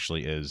that it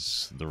actually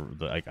is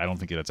I don't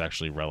think that's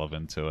actually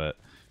relevant to it,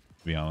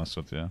 to be honest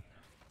with you.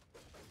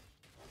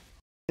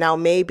 Now,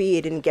 maybe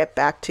it didn't get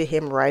back to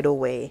him right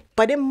away,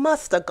 but it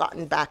must have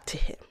gotten back to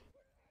him.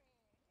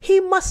 He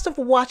must have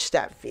watched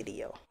that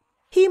video.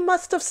 He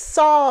must have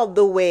saw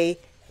the way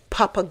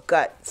Papa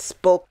Gut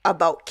spoke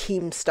about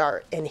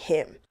Keemstar and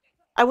him.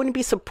 I wouldn't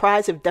be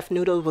surprised if Def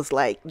Noodles was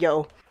like,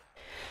 yo,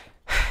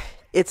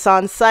 it's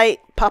on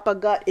site, Papa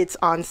Gut, it's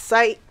on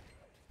site.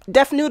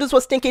 Def Noodles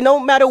was thinking, no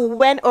matter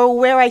when or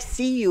where I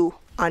see you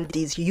on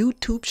these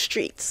YouTube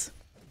streets,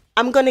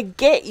 I'm gonna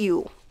get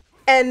you.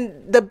 And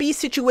the B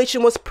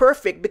situation was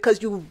perfect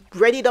because you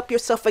readied up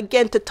yourself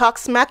again to talk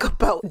smack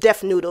about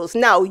Def Noodles.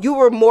 Now, you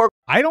were more...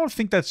 I don't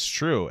think that's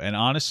true. And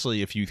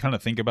honestly, if you kind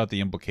of think about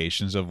the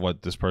implications of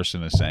what this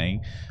person is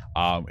saying,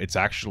 it's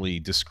actually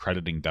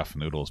discrediting Def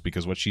Noodles,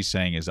 because what she's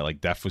saying is that,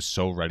 like, Def was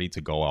so ready to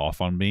go off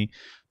on me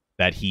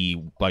that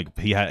he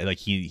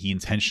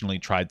intentionally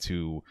tried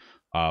to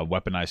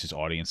weaponize his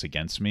audience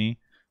against me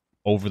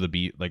over the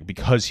beat, like,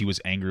 because he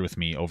was angry with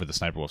me over the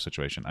Sniper Wolf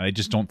situation. And I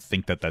just don't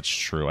think that that's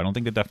true. I don't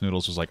think that Def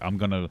Noodles was like, I'm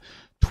gonna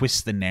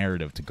twist the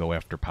narrative to go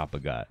after Papa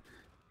Gut.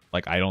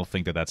 Like, I don't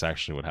think that that's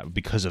actually what happened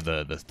because of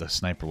the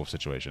Sniper Wolf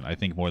situation. I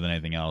think more than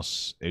anything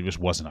else, it just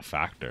wasn't a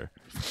factor.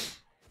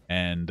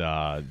 And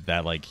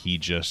that, like, he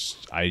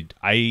just, I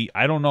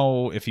don't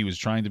know if he was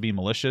trying to be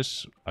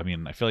malicious. I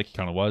mean, I feel like he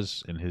kind of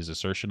was in his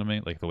assertion to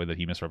me, like the way that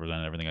he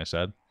misrepresented everything I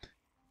said.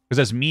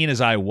 Because as mean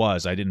as I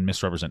was, I didn't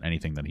misrepresent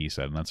anything that he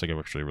said, and that's, like,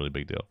 actually a really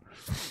big deal.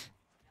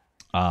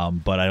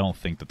 But I don't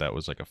think that that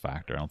was, like, a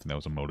factor. I don't think that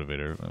was a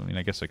motivator. I mean,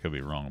 I guess I could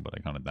be wrong, but I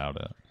kind of doubt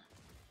it.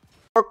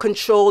 More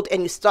controlled,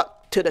 and you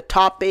stuck to the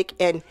topic,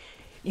 and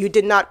you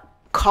did not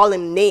call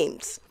him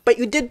names. But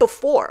you did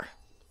before,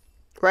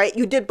 right?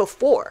 You did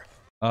before.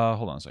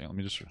 Hold on a second. Let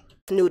me just...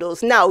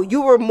 Noodles. Now,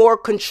 you were more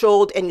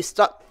controlled, and you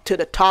stuck to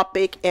the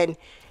topic, and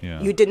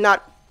you did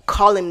not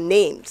call him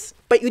names.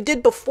 But you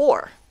did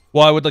before.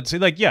 Well, I would like to say,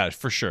 like, yeah,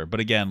 for sure. But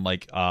again,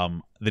 like,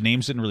 the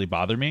names didn't really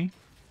bother me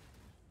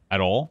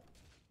at all.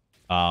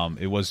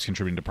 It was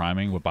contributing to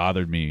priming. What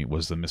bothered me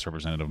was the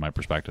misrepresentative of my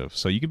perspective.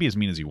 So you could be as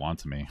mean as you want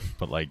to me,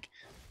 but, like,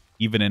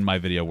 even in my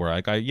video where,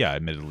 like, I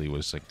admittedly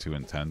was, like, too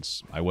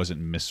intense, I wasn't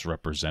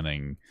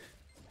misrepresenting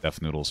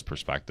Def Noodles'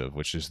 perspective,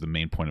 which is the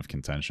main point of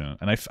contention.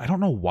 And I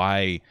don't know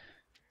why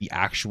the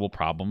actual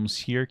problems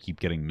here keep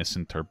getting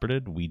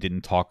misinterpreted. We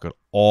didn't talk at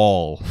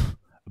all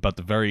about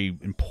the very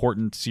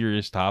important,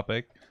 serious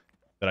topic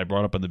that I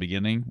brought up in the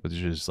beginning, which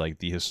is, like,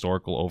 the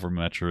historical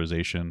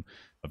over-metrization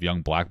of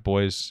young black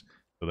boys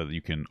so that you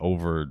can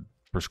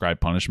over-prescribe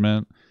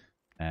punishment,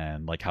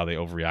 and, like, how they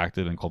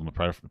overreacted and called them a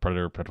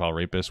predator, pedophile,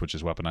 rapist, which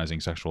is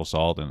weaponizing sexual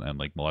assault and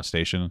like,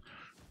 molestation.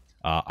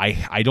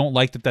 I don't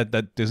like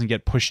that doesn't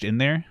get pushed in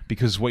there,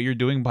 because what you're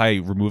doing by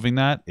removing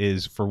that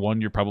is, for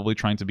one, you're probably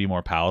trying to be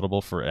more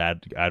palatable for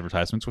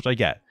advertisements, which I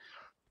get.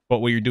 But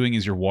what you're doing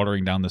is you're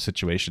watering down the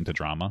situation to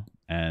drama,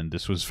 and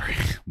this was very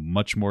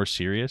much more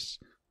serious.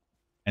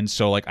 And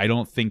so, like, I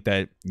don't think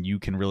that you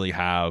can really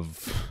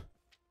have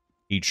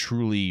a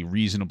truly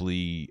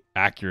reasonably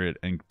accurate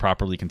and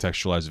properly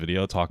contextualized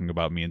video talking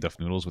about me and Def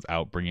Noodles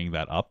without bringing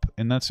that up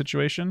in that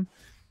situation,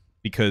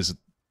 because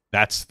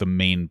that's the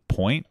main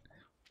point.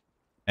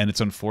 And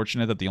it's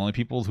unfortunate that the only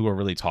people who are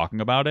really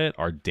talking about it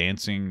are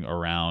dancing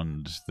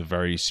around the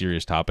very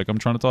serious topic I'm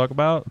trying to talk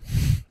about.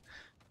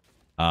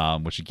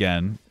 Which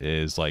again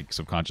is like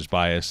subconscious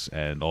bias,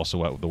 and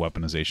also the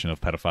weaponization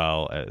of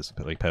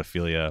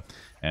pedophilia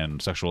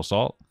and sexual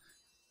assault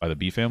by the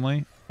B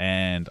family.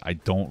 And I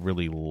don't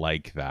really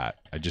like that.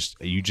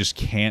 You just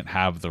can't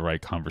have the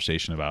right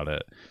conversation about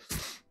it.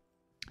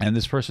 And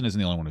this person isn't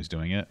the only one who's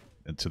doing it,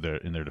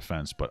 in their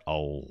defense, but a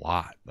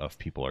lot of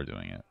people are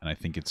doing it. And I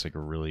think it's like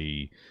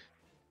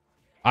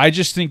I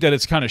just think that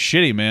it's kind of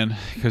shitty, man,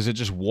 because it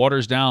just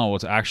waters down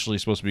what's actually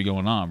supposed to be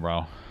going on,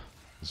 bro.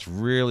 This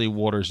really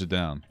waters it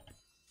down.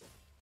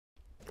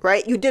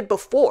 Right? You did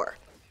before.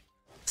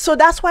 So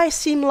that's why it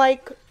seemed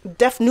like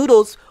Def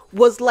Noodles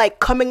was like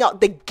coming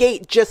out the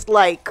gate just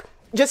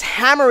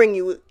hammering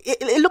you.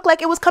 It looked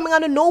like it was coming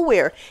out of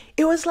nowhere.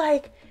 It was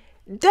like,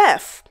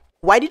 Def,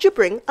 why did you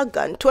bring a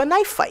gun to a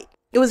knife fight?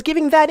 It was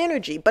giving that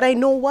energy, but I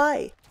know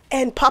why.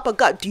 And Papa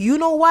God, do you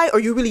know why? Or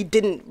you really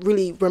didn't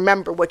really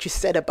remember what you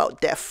said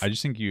about Def? I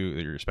just think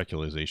your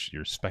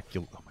speculation,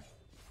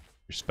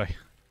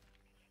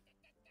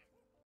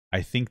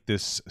 I think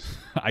this,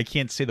 I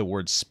can't say the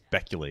word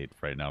speculate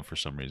right now for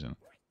some reason.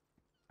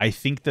 I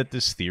think that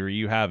this theory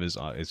you have is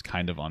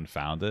kind of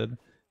unfounded.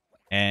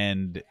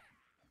 And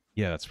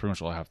yeah, that's pretty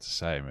much all I have to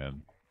say,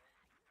 man.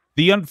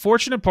 The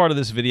unfortunate part of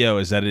this video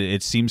is that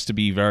it seems to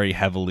be very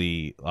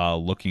heavily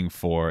looking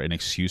for an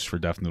excuse for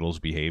Def Noodles'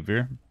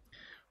 behavior,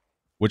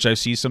 which I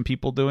see some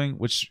people doing,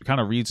 which kind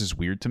of reads as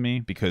weird to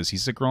me, because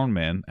he's a grown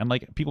man, and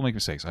like, people make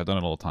mistakes. I've done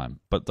it all the time.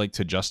 But like,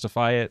 to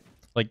justify it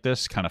like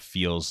this kind of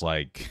feels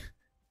like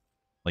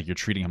you're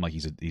treating him like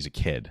he's a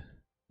kid.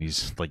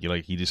 He's like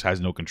he just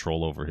has no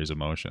control over his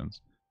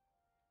emotions.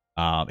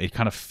 It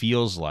kind of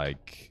feels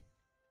like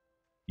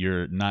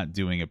you're not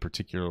doing a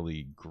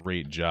particularly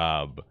great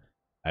job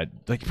at,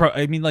 like,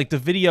 I mean, like, the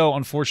video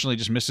unfortunately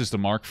just misses the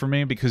mark for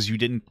me, because you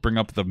didn't bring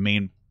up the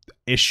main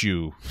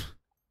issue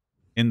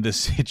in this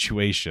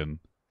situation,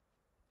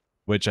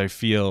 which I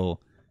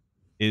feel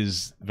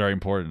is very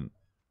important.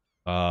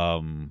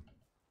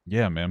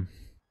 Yeah, man.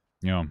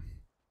 Yeah.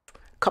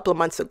 Couple of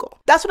months ago.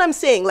 That's what I'm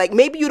saying. Like,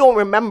 maybe you don't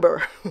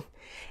remember.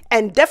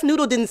 And Def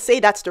Noodle didn't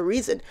say that's the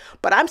reason.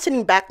 But I'm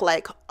sitting back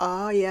like,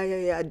 oh,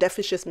 yeah. Def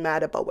is just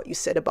mad about what you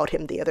said about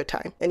him the other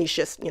time. And he's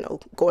just,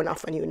 going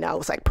off on you now.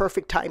 It's like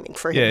perfect timing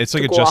for him. Yeah, it's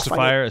like a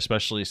justifier,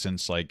 especially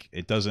since, like,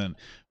 it doesn't,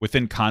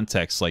 within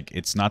context, like,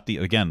 it's not the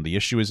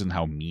issue isn't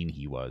how mean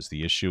he was.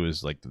 The issue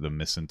is, like, the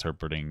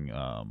misinterpreting,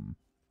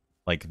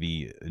 like,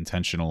 the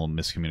intentional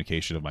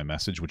miscommunication of my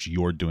message, which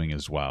you're doing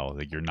as well.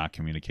 Like, you're not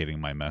communicating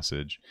my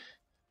message.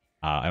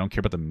 I don't care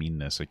about the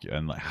meanness, like,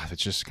 and like,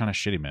 it's just kind of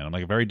shitty, man. I'm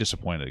like very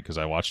disappointed, because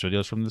I watched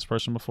videos from this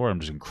person before.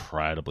 I'm just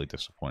incredibly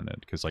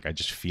disappointed, because like, I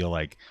just feel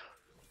like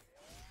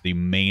the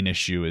main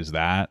issue is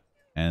that,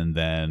 and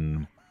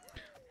then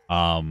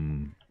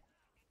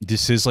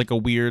this is like a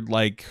weird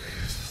like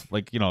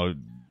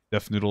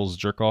Def Noodles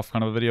jerk off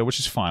kind of a video, which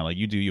is fine. Like,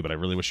 you do you, but I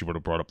really wish you would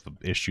have brought up the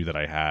issue that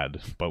I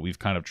had. But we've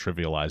kind of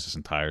trivialized this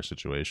entire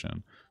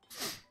situation.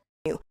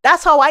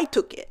 That's how I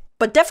took it.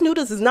 But Def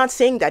Noodles is not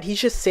saying that.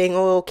 He's just saying,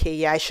 oh, okay,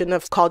 yeah, I shouldn't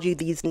have called you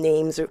these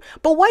names.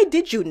 But why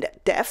did you,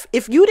 Def?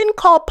 If you didn't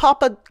call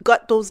Papa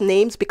Gut those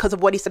names because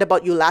of what he said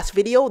about you last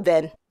video,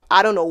 then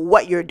I don't know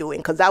what you're doing,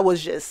 because that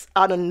was just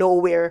out of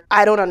nowhere.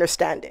 I don't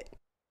understand it.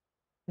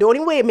 The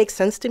only way it makes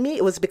sense to me,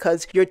 it was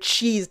because you're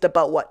cheesed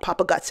about what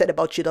Papa Gut said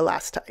about you the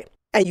last time.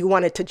 And you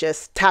wanted to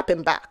just tap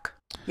him back.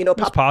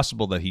 It's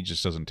possible that he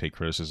just doesn't take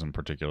criticism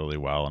particularly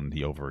well and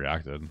he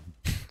overreacted.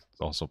 It's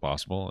also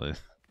possible. I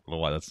don't know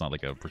why that's not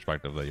like a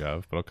perspective that you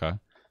have, but okay.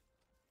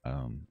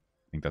 I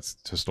think that's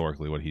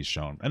historically what he's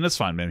shown, and that's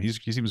fine, man. He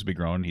seems to be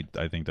grown.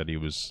 I think that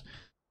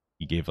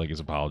he gave like his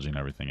apology and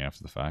everything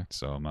after the fact,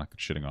 so I'm not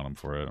shitting on him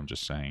for it. I'm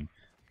just saying.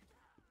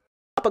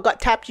 Papa Gut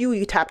tapped you,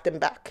 you tapped him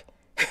back.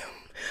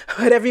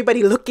 But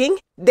everybody looking,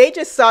 they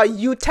just saw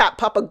you tap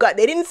Papa Gut.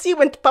 They didn't see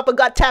when Papa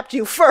Gut tapped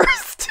you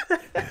first.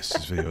 Yes,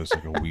 this video is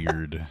like a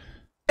weird.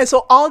 And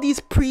so all these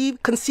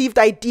preconceived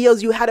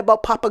ideas you had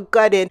about Papa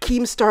Gut and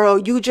Keemstar, oh,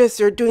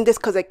 you're doing this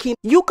because of Keem.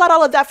 You got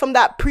all of that from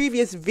that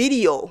previous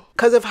video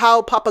because of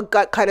how Papa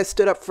Gut kind of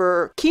stood up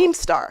for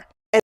Keemstar.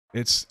 And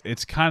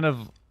it's kind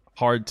of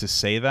hard to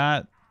say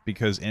that,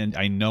 because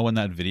I know in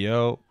that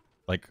video,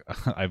 like,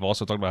 I've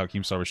also talked about how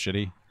Keemstar was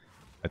shitty.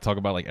 I talk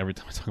about, like, every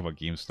time I talk about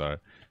Keemstar.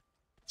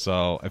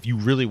 So if you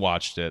really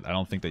watched it, I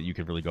don't think that you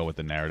could really go with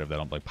the narrative that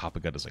I'm like Papa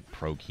Gut is like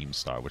pro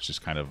Keemstar, which is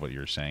kind of what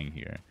you're saying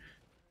here.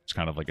 It's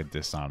kind of like a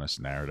dishonest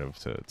narrative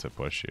to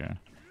push here.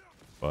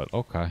 But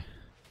okay.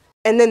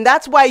 And then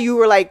that's why you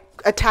were like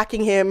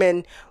attacking him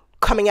and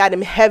coming at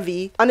him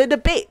heavy on the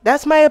debate.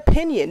 That's my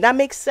opinion. That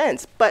makes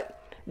sense. But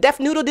Def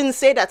Noodle didn't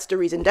say that's the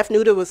reason. Def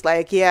Noodle was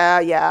like, you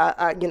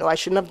know, I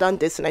shouldn't have done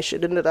this and I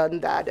shouldn't have done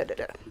that. Da, da,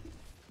 da.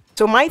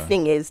 So my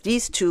thing is,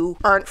 these two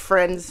aren't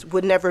friends,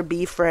 would never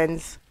be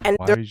friends. And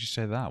why did you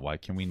say that? Why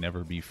can we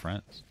never be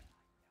friends?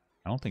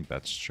 I don't think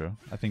that's true.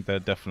 I think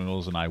that Def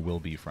Noodles and I will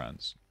be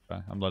friends.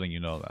 Okay? I'm letting you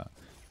know that.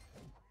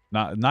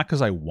 Not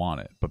because I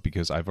want it, but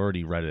because I've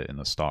already read it in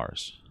the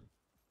stars.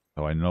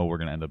 So I know we're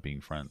going to end up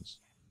being friends.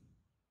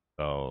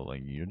 So,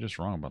 like, you're just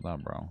wrong about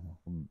that, bro.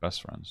 We're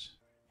best friends.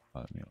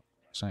 You know,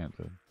 saying,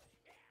 dude.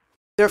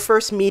 Their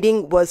first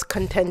meeting was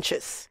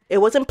contentious. It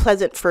wasn't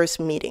pleasant first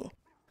meeting.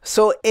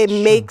 So it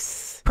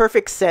makes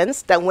perfect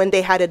sense that when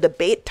they had a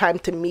debate, time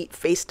to meet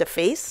face to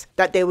face,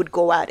 that they would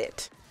go at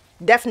it.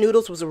 Def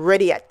Noodles was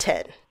already at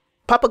 10.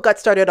 Papa Gut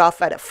started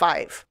off at a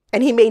 5.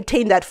 And he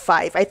maintained that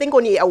 5. I think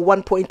only at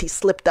one point he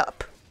slipped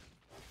up.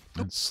 I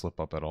didn't slip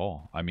up at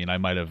all. I mean, I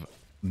might have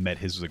met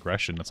his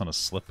aggression. That's not a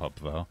slip up,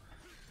 though.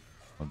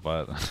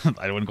 But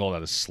I wouldn't call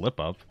that a slip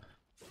up.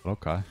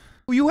 Okay.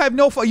 You have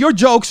no. Your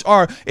jokes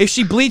are if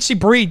she bleeds, she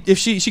breed. If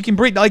she can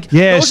breed, like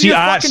yeah. See,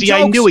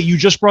 I knew it. You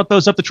just brought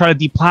those up to try to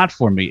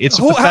deplatform me. It's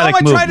a pathetic how am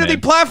I move, trying man. to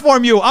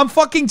deplatform you? I'm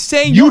fucking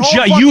saying you.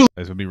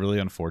 It would be really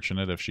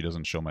unfortunate if she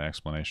doesn't show my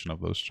explanation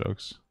of those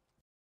jokes.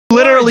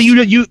 Literally,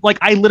 you like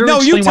I literally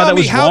explained why that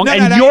was wrong,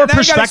 and your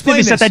perspective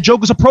is that joke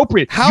was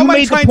appropriate. You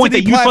made the point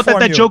that you thought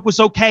that joke was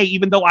okay,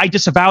 even though I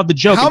disavowed the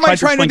joke. How am I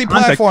trying to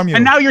deplatform you?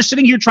 And now you're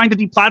sitting here trying to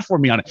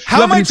deplatform me on it.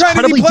 How am I trying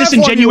to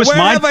deplatform you? Where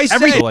have I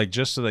said? Like,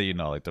 just so that you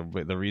know, like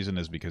the reason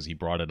is because he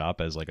brought it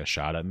up as like a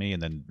shot at me,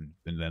 and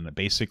then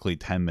basically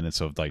 10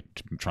 minutes of like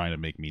trying to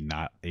make me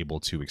not able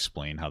to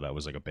explain how that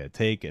was like a bad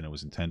take, and it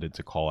was intended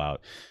to call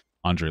out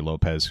Andre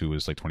Lopez, who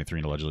was like 23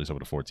 and allegedly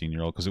sold a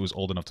 14-year-old because it was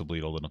old enough to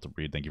bleed, old enough to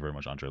breed. Thank you very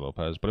much, Andre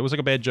Lopez. But it was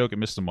like a bad joke. It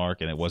missed the mark,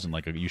 and it wasn't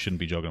like you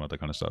shouldn't be joking about that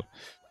kind of stuff.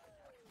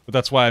 But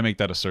that's why I make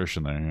that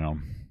assertion there, you know.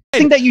 I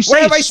think that you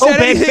say is so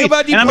bad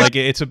about you. Like,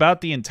 it's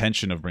about the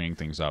intention of bringing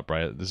things up,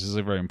 right? This is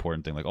a very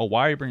important thing. Like, oh,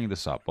 why are you bringing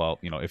this up? Well,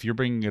 you know, if you're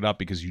bringing it up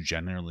because you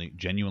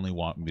genuinely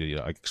want me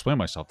to explain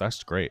myself,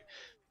 that's great.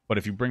 But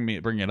if you bring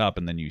it up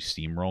and then you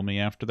steamroll me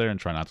after there and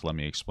try not to let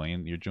me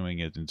explain, you're doing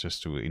it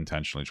just to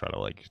intentionally try to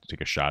like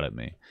take a shot at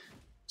me.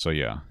 So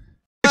yeah,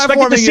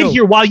 expected to sit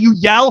here while you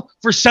yell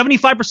for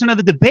 75% of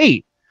the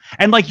debate,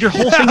 and like your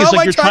whole thing is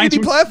like you're trying to.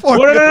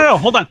 No,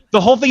 hold on. The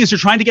whole thing is you're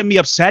trying to get me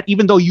upset,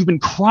 even though you've been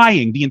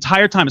crying the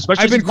entire time.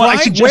 Especially I've been crying.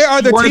 Where are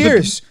the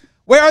tears?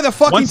 Where are the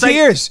fucking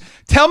tears?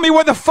 Tell me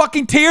where the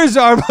fucking tears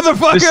are,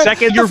 motherfucker. The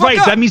second you're right,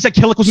 that means that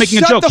Killick was making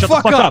a joke. Shut the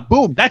fuck up.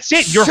 Boom. That's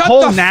it. Your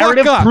whole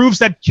narrative proves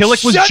that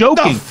Killick was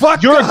joking.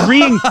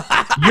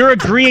 You're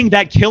agreeing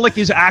that Killick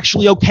is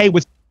actually okay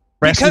with.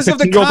 Because of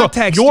the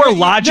context. Your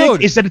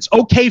logic is that it's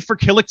okay for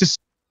Killick to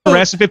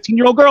harass a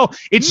 15-year-old girl.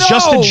 It's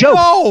just a joke.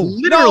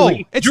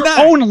 Literally, your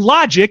own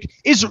logic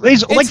is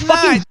like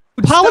fucking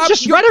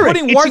apologist rhetoric. You're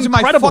putting words in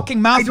my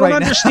fucking mouth right now. I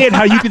don't understand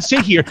how you can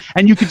sit here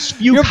and you can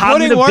spew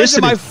cognitive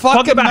dissonance,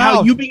 talk about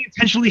how you being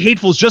intentionally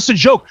hateful is just a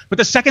joke, but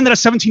the second that a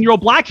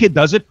 17-year-old black kid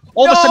does it,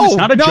 all of a sudden it's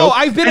not a joke. No,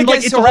 I've been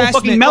against it's a whole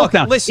fucking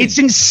meltdown. Listen, it's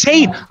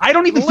insane. I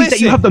don't even think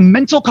that you have the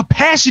mental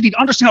capacity to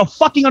understand how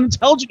fucking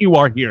unintelligent you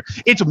are here.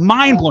 It's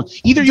mind-blowing.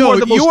 Either you are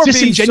the most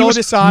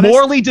disingenuous,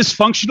 morally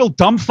dysfunctional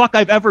dumb fuck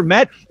I've ever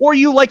met, or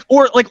you like,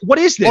 what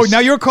is this? Oh, now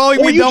you're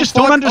calling me dumb fuck? Or you just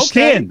don't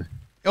understand.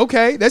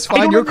 Okay, that's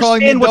fine. You're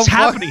calling me what's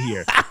happening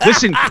here.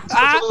 Listen,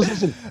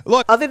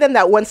 look. Other than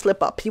that one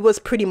slip up, he was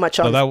pretty much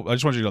on. No, I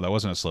just want you to know that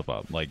wasn't a slip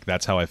up. Like,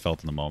 that's how I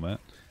felt in the moment.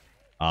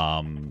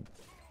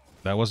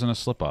 That wasn't a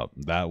slip up.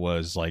 That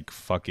was like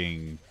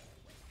fucking.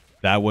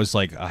 That was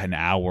like an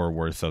hour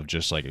worth of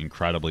just like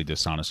incredibly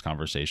dishonest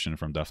conversation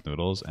from Def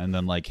Noodles, and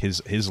then like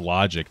his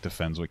logic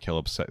defends what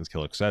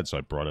Killick said, so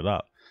I brought it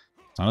up.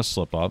 It's not a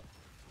slip up.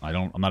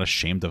 I'm not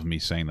ashamed of me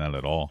saying that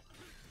at all.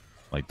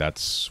 Like,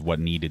 that's what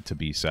needed to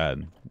be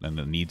said, and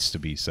it needs to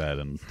be said,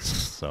 and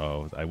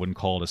so I wouldn't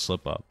call it a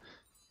slip-up.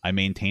 I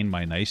maintained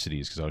my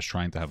niceties because I was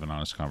trying to have an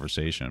honest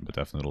conversation, but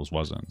Def Noodles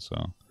wasn't,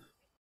 so.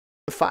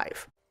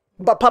 5.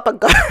 But Papa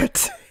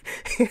Gut,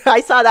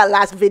 I saw that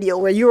last video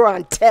where you were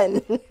on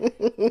 10.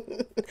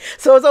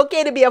 So it's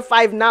okay to be a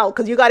 5 now,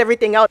 because you got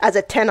everything out as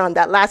a 10 on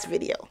that last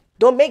video.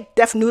 Don't make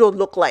Def Noodle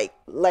look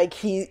like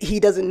he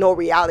doesn't know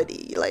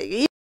reality.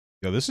 Like,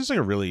 yo, this is like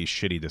a really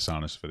shitty,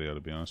 dishonest video, to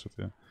be honest with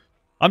you.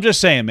 I'm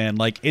just saying, man,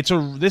 like,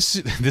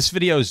 this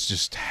video is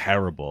just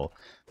terrible.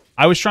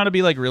 I was trying to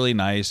be like really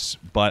nice,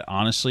 but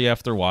honestly,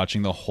 after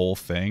watching the whole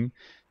thing,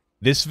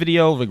 this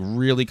video like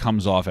really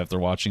comes off after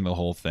watching the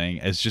whole thing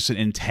as just an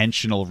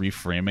intentional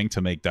reframing to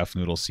make Def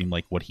Noodle seem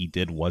like what he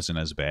did wasn't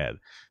as bad.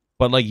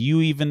 But like, you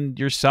even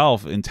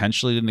yourself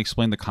intentionally didn't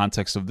explain the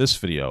context of this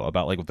video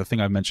about like the thing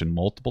I've mentioned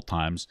multiple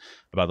times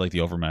about like the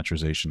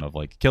overmaturization of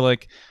like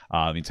Killick,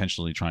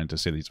 intentionally trying to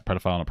say that he's a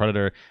pedophile and a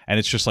predator. And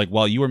it's just like,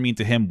 well, you were mean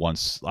to him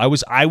once. I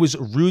was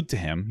rude to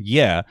him,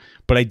 yeah,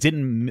 but I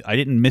didn't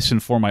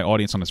misinform my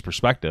audience on his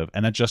perspective,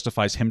 and that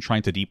justifies him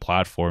trying to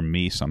deplatform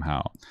me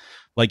somehow.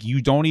 Like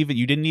you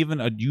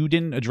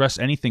didn't address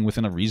anything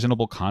within a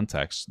reasonable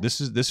context. This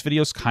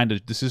video's just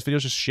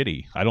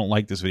shitty. I don't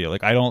like this video.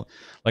 Like I don't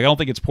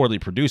think it's poorly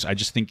produced. I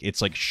just think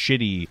it's like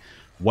shitty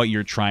what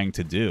you're trying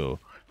to do.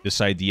 This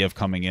idea of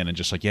coming in and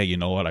just like, yeah, you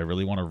know what? I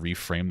really want to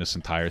reframe this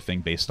entire thing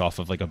based off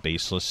of like a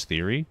baseless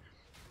theory.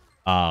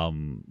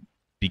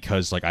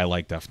 Because like I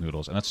like Def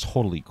Noodles and that's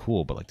totally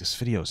cool, but like this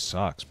video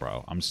sucks,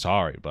 bro. I'm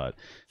sorry, but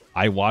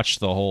I watched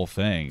the whole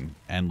thing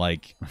and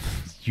like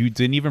you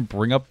didn't even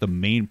bring up the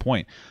main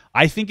point.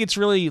 I think it's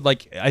really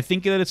like I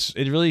think that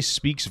it really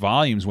speaks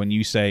volumes when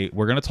you say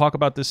we're going to talk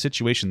about this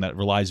situation that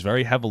relies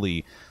very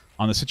heavily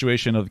on the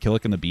situation of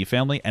Killick and the B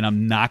family, and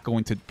I'm not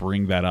going to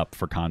bring that up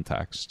for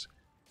context.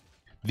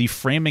 The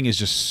framing is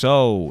just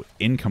so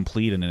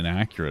incomplete and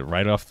inaccurate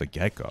right off the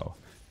get-go.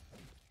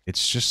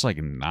 It's just like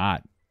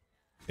not.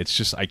 It's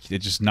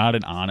just not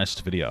an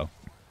honest video.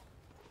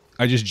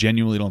 I just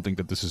genuinely don't think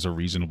that this is a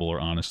reasonable or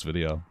honest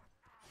video.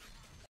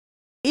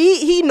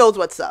 He knows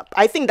what's up.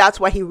 I think that's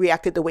why he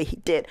reacted the way he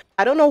did.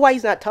 I don't know why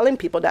he's not telling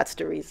people that's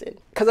the reason.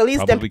 Because at least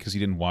probably because he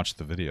didn't watch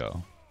the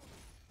video.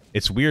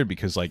 It's weird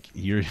because like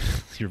you're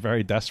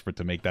very desperate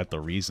to make that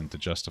the reason to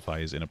justify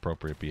his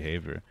inappropriate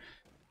behavior.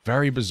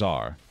 Very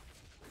bizarre.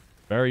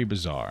 Very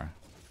bizarre.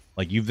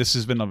 Like this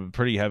has been a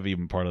pretty heavy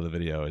part of the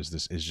video. Is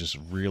just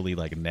really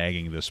like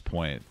nagging this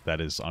point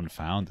that is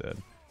unfounded.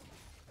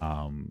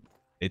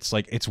 It's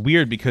like it's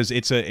weird because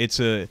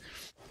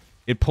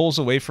it pulls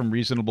away from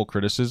reasonable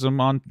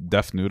criticism on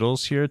Def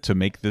Noodles here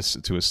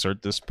to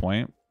assert this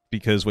point,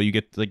 because what you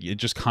get like it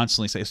just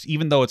constantly says,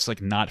 even though it's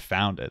like not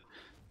founded,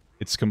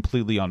 it's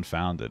completely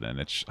unfounded, and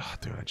it's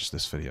dude,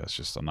 this video is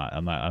just I'm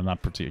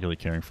not particularly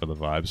caring for the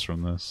vibes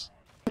from this.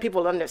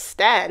 People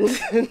understand.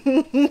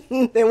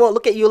 They won't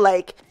look at you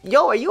like,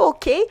 yo, are you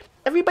okay?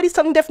 Everybody's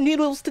telling Def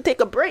Noodles to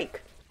take a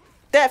break.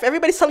 Def,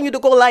 everybody's telling you to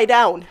go lie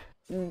down.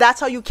 That's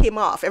how you came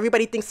off.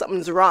 Everybody thinks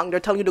something's wrong. They're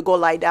telling you to go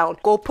lie down.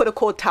 Go put a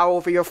cold towel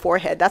over your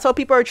forehead. That's how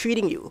people are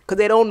treating you, because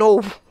they don't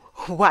know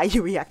why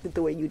you reacted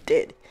the way you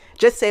did.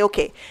 Just say,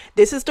 okay,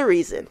 this is the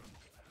reason.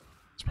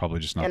 It's probably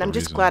just not. And I'm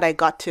just glad I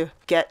got to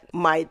get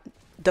my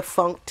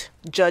defunct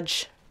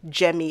Judge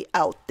Jemmy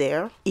out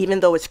there,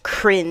 even though it's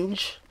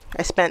cringe.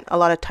 I spent a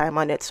lot of time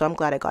on it, so I'm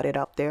glad I got it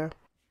out there.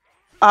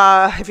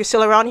 If you're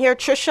still around here,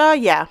 Trisha,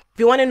 yeah. If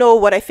you want to know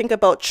what I think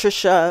about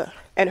Trisha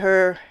and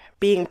her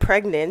being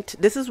pregnant,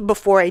 this is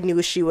before I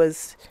knew she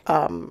was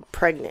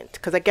pregnant,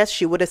 because I guess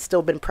she would have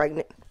still been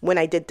pregnant when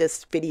I did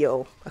this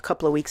video a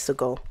couple of weeks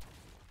ago.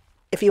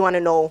 If you want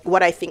to know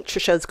what I think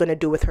Trisha is going to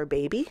do with her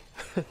baby,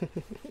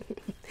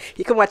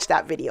 you can watch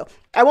that video.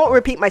 I won't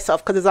repeat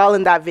myself because it's all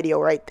in that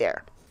video right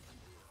there.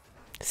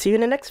 See you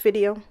in the next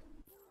video.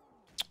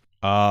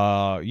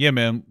 Yeah,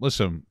 man.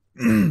 Listen,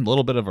 a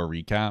little bit of a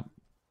recap.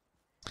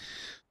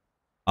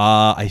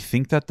 I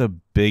think that the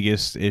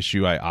biggest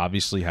issue I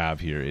obviously have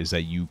here is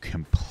that you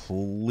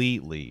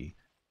completely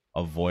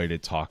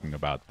avoided talking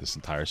about this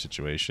entire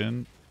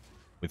situation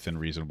within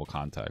reasonable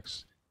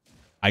context.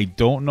 I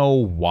don't know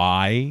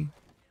why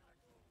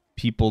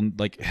people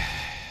like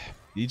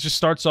it just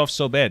starts off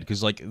so bad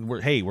because like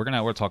we're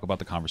gonna talk about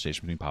the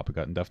conversation between Papa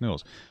Gut and Def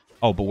Noodles.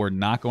 Oh, but we're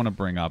not going to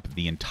bring up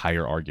the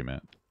entire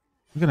argument.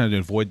 We're going to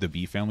avoid the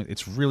B family.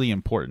 It's really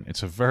important.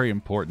 It's a very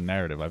important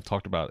narrative I've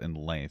talked about in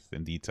length,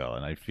 in detail,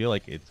 and I feel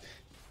like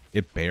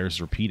it bears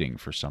repeating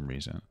for some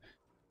reason.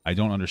 I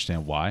don't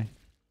understand why.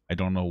 I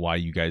don't know why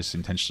you guys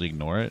intentionally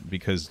ignore it,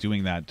 because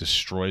doing that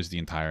destroys the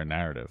entire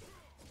narrative.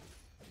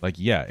 Like,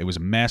 yeah, it was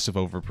a massive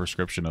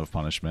overprescription of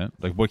punishment.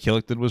 Like, what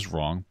Killick did was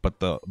wrong, but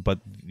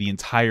the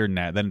entire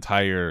that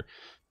entire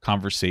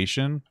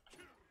conversation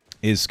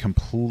is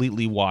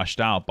completely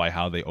washed out by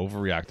how they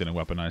overreacted and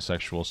weaponized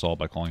sexual assault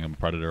by calling him a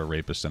predator, a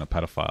rapist, and a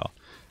pedophile,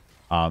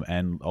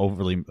 and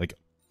overly like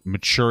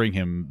maturing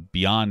him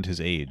beyond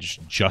his age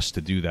just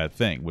to do that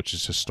thing, which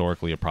is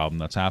historically a problem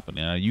that's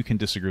happening. You can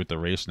disagree with the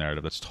race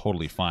narrative, that's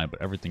totally fine,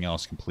 but everything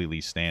else completely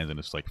stands and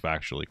it's like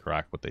factually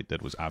correct. What they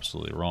did was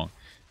absolutely wrong.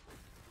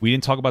 We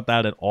didn't talk about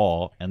that at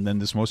all, and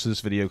then most of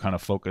this video kind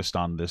of focused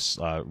on this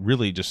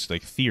really just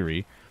like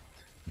theory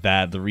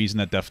that the reason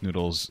that Def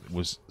Noodles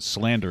was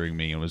slandering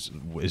me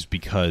is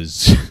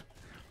because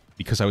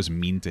I was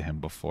mean to him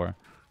before.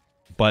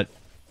 But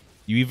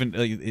you even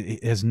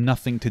it has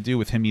nothing to do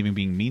with him even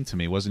being mean to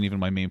me. It wasn't even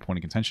my main point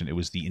of contention. It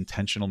was the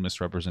intentional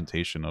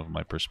misrepresentation of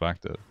my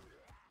perspective.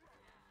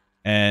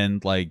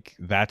 And like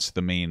that's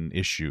the main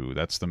issue.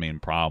 That's the main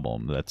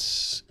problem.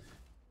 That's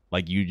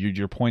like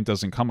your point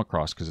doesn't come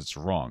across because it's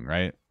wrong,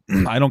 right?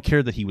 I don't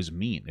care that he was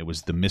mean. It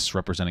was the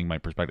misrepresenting my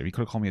perspective. He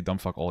could have called me a dumb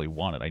fuck all he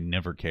wanted. I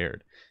never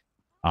cared.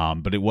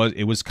 But it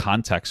was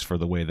context for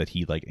the way that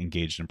he like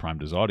engaged and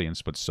primed his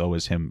audience, but so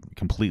is him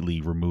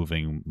completely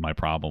removing my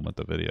problem with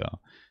the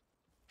video.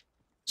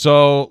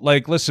 So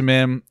like, listen,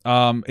 man,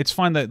 it's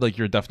fine that like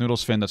you're a Def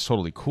Noodles fan. That's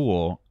totally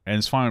cool. And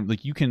it's fine.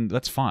 Like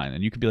that's fine.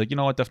 And you could be like, you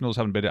know what? Def Noodles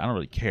haven't been, I don't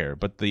really care.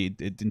 But the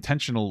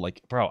intentional,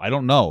 like, bro, I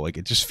don't know. Like,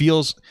 it just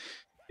feels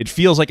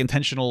like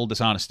intentional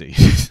dishonesty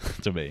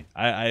to me.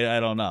 I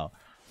don't know.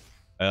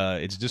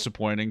 It's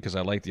disappointing because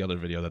I like the other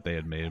video that they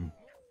had made,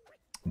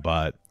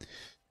 but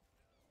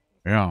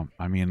Yeah,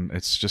 I mean,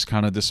 it's just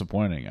kind of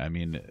disappointing. I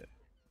mean,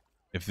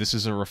 if this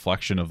is a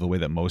reflection of the way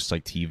that most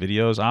like T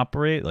videos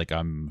operate, like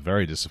I'm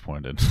very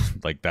disappointed.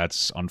 Like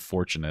that's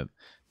unfortunate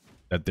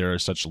that there are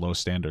such low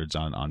standards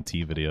on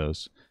T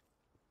videos.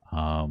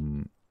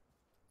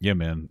 Yeah,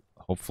 man.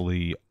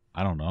 Hopefully,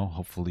 I don't know.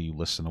 Hopefully, you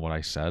listen to what I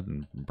said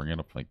and bring it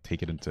up, like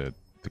take it into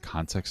the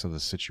context of the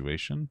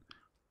situation.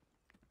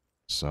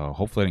 So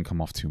hopefully, I didn't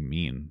come off too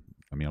mean.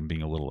 I mean, I'm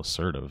being a little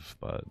assertive,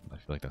 but I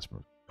feel like that's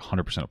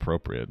 100%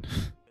 appropriate.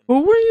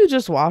 Who were you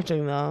just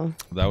watching though?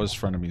 That was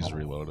Frenemies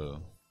Reloaded.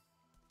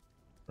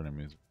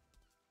 Frenemies.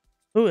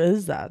 Who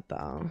is that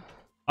though?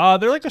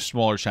 They're like a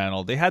smaller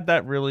channel. They had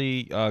that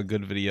really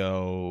good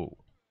video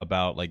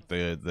about like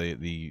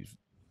the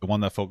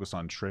one that focused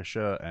on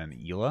Trisha and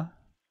Hila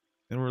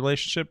in a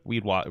relationship.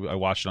 I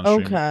watched it on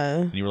stream,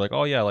 and you were like,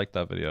 "Oh yeah, I like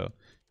that video." It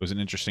was an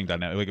interesting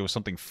dynamic. Like it was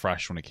something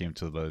fresh when it came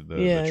to the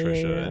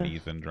Trisha and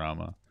Ethan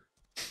drama.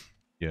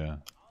 Yeah.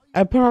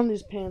 I put on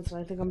these pants and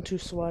I think I'm too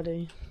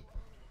sweaty.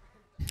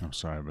 I'm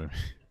sorry, baby.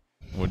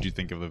 What'd you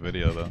think of the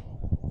video though?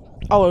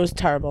 Oh, it was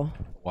terrible.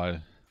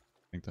 Why?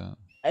 Think that?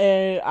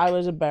 I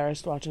was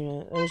embarrassed watching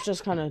it. It was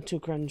just kind of too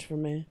cringe for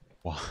me.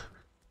 Why?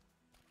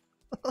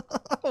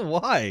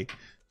 Why?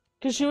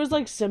 Because she was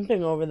like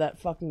simping over that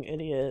fucking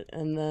idiot,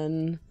 and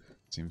then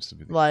seems to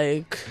be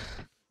like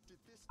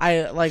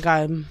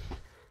I'm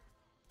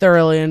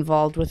thoroughly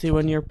involved with you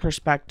in your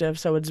perspective,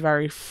 so it's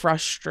very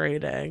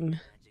frustrating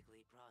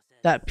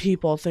that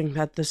people think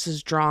that this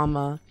is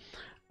drama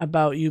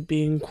about you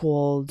being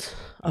called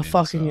a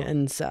fucking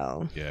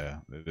incel. Yeah,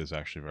 it is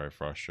actually very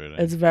frustrating.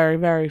 It's very,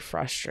 very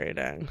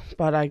frustrating.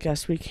 But I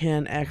guess we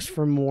can ask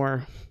for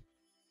more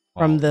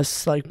from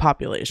this like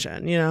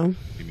population, you know?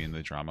 You mean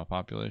the drama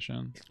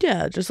population?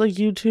 Yeah, just like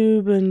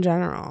YouTube in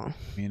general.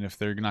 I mean, if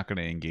they're not going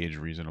to engage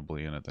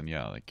reasonably in it, then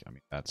yeah, like, I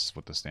mean, that's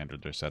what the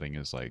standard they're setting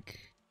is, like,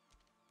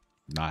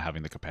 not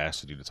having the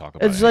capacity to talk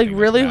about it. It's like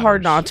really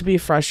hard not to be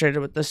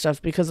frustrated with this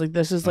stuff because like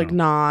this is like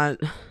not...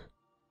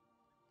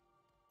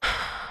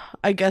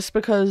 I guess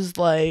because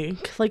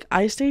like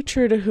I stay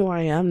true to who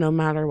I am no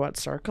matter what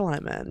circle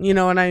I'm in. You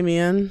know what I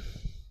mean?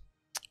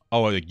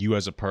 Oh, like you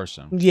as a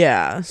person.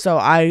 Yeah. So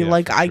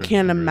I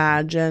can't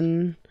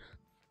imagine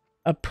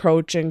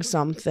approaching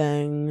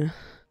something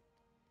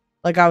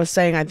like I was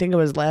saying, I think it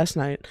was last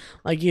night.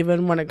 Like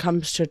even when it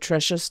comes to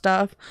Trisha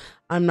stuff,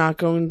 I'm not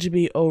going to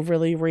be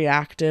overly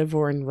reactive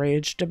or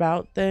enraged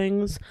about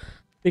things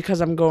because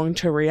I'm going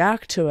to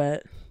react to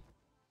it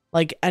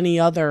like any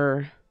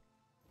other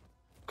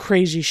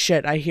crazy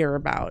shit I hear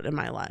about in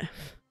my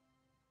life.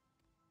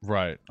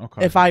 Right.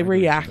 Okay. If I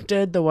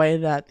reacted the way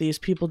that these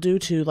people do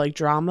to like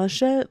drama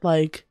shit,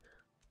 like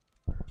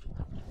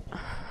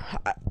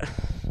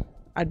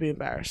I'd be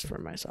embarrassed for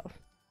myself.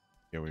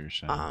 I get what you're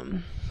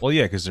saying. Well,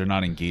 yeah, because they're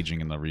not engaging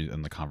in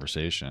the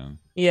conversation.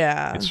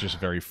 Yeah. It's just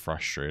very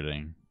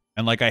frustrating,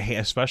 and like I hate,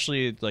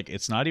 especially like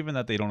it's not even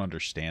that they don't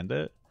understand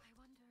it.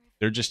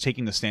 They're just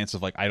taking the stance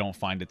of like, I don't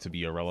find it to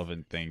be a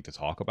relevant thing to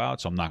talk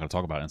about, so I'm not going to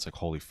talk about it. And it's like,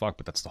 holy fuck,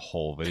 but that's the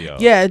whole video.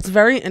 Yeah, it's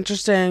very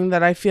interesting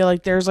that I feel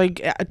like there's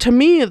like, to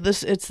me,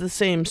 it's the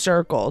same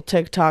circle.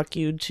 TikTok,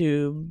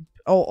 YouTube,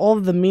 all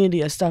of the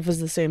media stuff is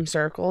the same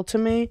circle to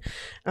me.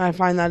 And I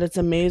find that it's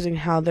amazing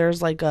how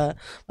there's like a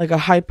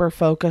hyper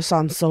focus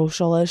on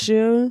social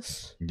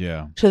issues.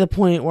 Yeah. To the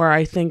point where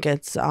I think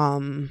it's, I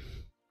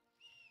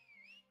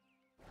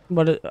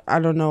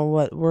don't know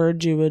what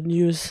word you would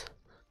use,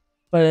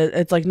 but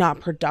it's like not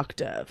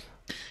productive.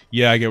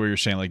 Yeah, I get what you're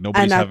saying. Like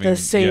nobody's having. And at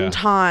the same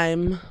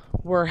time,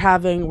 we're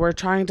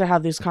trying to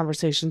have these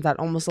conversations that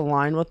almost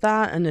align with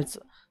that, and it's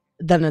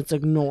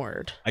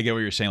ignored. I get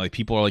what you're saying. Like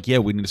people are like, yeah,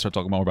 we need to start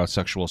talking more about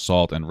sexual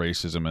assault and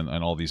racism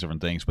and all these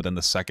different things. But then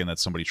the second that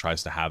somebody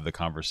tries to have the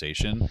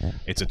conversation,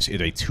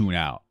 they tune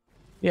out.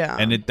 Yeah,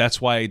 and that's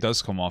why it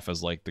does come off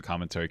as like the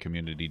commentary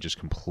community just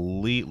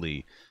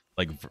completely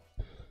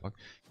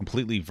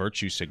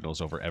virtue signals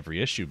over every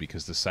issue,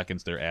 because the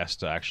seconds they're asked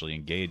to actually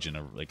engage in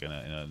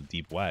a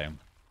deep way,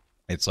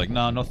 it's like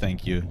no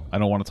thank you, I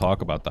don't want to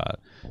talk about that.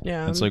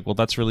 Yeah, it's like, well,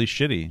 that's really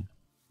shitty,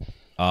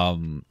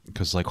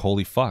 because like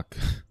holy fuck.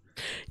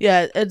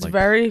 Yeah, it's like,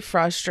 very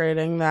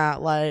frustrating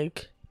that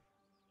like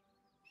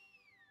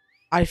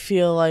I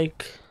feel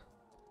like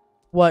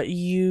what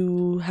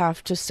you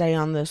have to say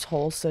on this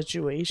whole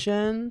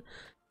situation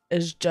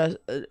is just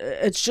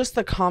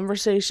the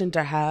conversation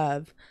to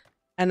have.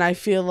 And I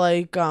feel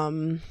like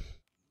I've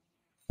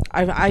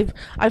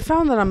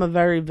found that I'm a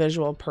very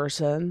visual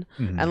person,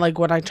 and like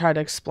when I try to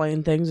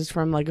explain things, it's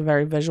from like a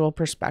very visual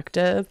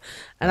perspective,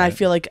 and right. I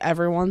feel like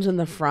everyone's in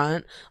the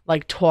front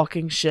like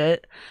talking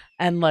shit,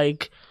 and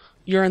like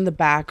you're in the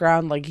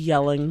background like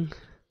yelling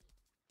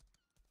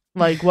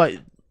like what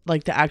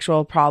like the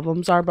actual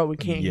problems are, but we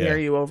can't hear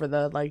you over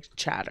the like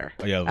chatter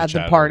at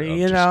the party,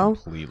 you know?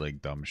 Complete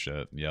like dumb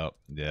shit. Yep.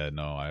 Yeah,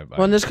 no,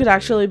 this could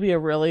actually be a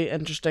really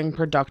interesting,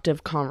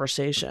 productive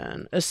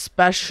conversation,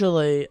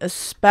 especially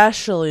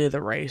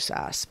the race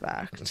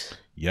aspect.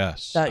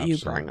 Yes. That you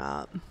bring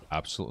up.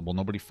 Absolutely. Well,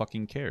 nobody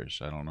fucking cares.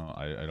 I don't know.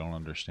 I don't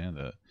understand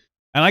it.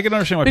 And I can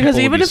understand why because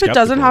people even would be if it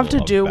doesn't have to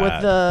skeptical do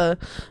of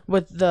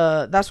with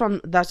the that's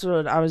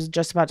what I was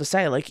just about to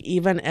say. Like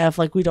even if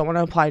like we don't want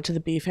to apply it to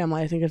the B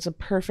family, I think it's a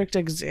perfect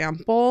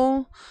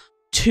example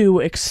to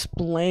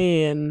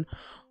explain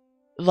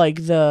like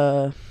it's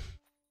a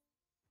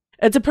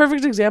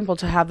perfect example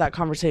to have that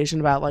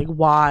conversation about like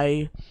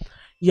why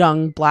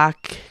young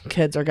black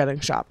kids are getting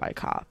shot by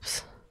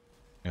cops.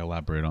 Yeah,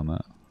 elaborate on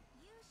that.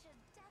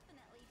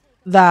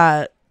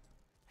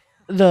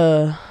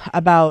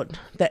 About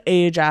the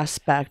age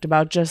aspect,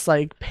 about just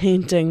like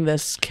painting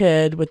this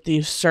kid with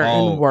these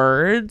certain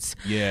words,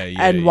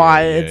 and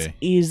why it's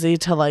easy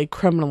to like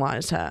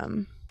criminalize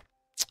him.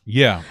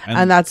 Yeah,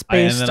 and that's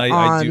based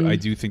on. I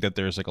do think that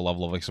there's like a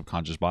level of like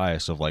subconscious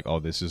bias of like,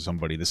 oh, this is a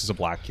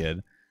black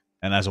kid,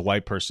 and as a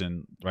white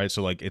person, right?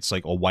 So like it's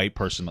like a white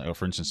person. Like,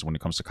 for instance, when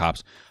it comes to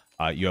cops,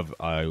 you have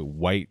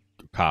white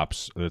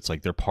cops. It's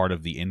like they're part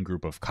of the in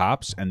group of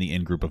cops and the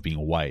in group of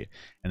being white,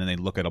 and then they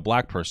look at a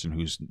black person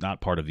who's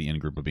not part of the in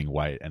group of being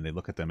white, and they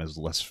look at them as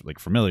less like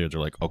familiar. They're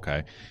like,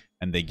 okay,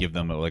 and they give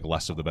them like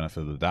less of the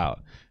benefit of the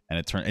doubt. And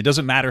it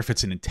doesn't matter if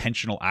it's an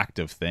intentional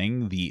active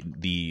thing.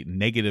 The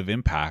negative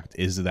impact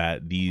is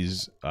that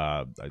these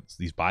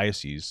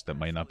biases that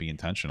might not be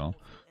intentional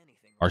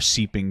are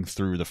seeping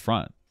through the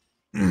front,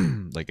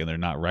 like, and they're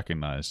not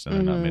recognized and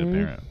they're not made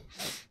apparent.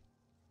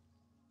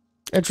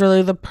 It's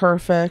really the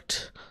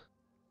perfect.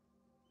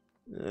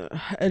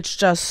 It's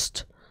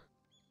just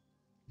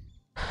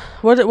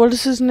what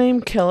is his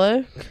name?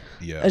 Killick.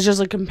 Yeah. It's just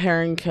like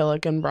comparing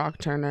Killick and Brock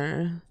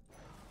Turner.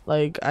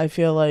 Like I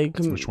feel like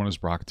which one is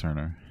Brock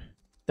Turner?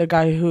 The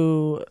guy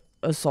who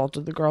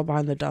assaulted the girl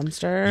behind the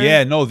dumpster.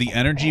 Yeah, no, the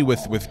energy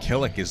with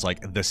Killick is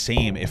like the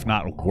same, if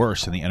not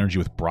worse, than the energy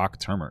with Brock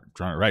Turner.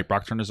 Right,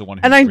 Brock Turner's the one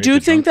who. And I do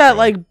think that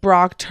like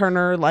Brock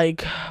Turner,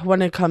 like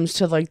when it comes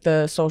to like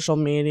the social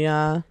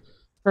media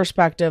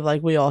perspective,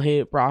 like we all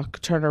hate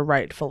Brock Turner,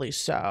 rightfully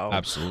so.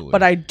 Absolutely.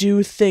 But I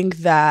do think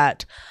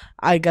that,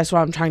 I guess what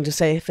I'm trying to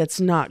say, if it's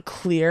not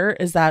clear,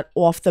 is that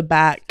off the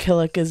bat,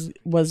 Killick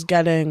was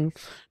getting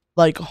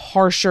like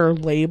harsher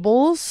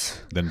labels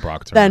than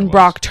Brock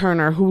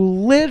Turner,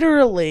 who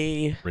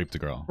literally raped a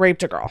girl.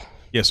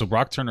 Yeah, so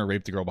Brock Turner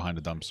raped a girl behind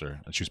a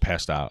dumpster, and she was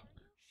passed out.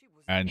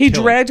 And he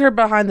dragged her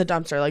behind the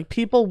dumpster. Like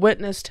people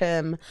witnessed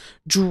him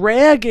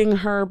dragging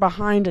her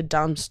behind a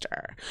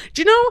dumpster.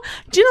 Do you know?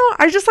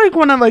 I just like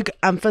want to like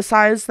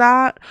emphasize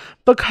that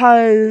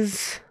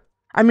because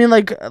I mean,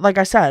 like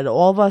I said,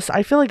 all of us.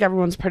 I feel like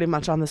everyone's pretty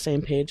much on the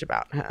same page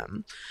about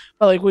him.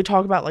 But like we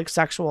talk about like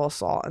sexual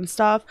assault and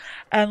stuff,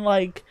 and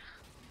like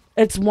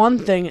it's one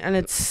thing, and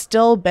it's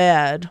still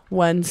bad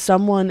when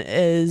someone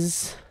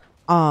is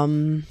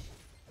when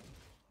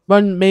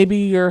maybe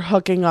you're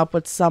hooking up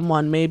with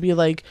someone, maybe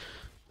like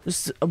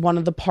one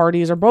of the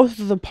parties or both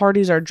of the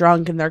parties are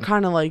drunk and they're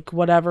kind of like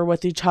whatever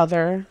with each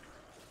other,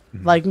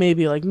 like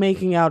maybe like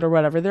making out or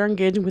whatever, they're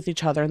engaging with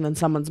each other, and then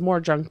someone's more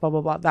drunk, blah blah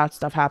blah, that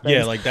stuff happens.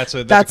 Yeah, like that's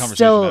a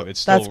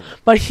conversation.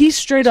 But he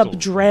straight up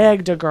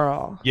dragged a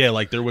girl. Yeah,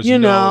 like there was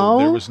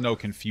no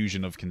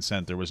confusion of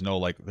consent. There was no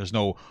like there's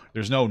no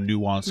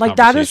nuance. Like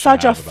that is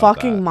such a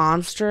fucking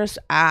monstrous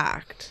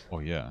act. Oh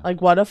yeah.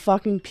 Like what a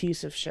fucking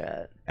piece of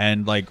shit.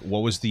 And like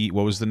what was the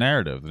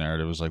narrative? The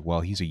narrative was like,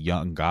 well, he's a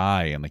young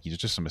guy and like he's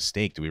just a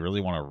mistake. Do we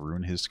really want to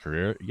ruin his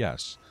career?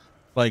 Yes.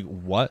 Like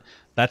what?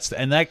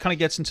 And that kind of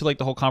gets into like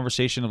the whole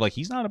conversation of like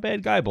he's not a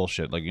bad guy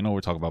bullshit. Like, you know what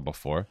we're talking about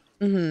before.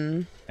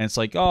 And it's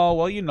like, oh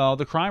well, you know,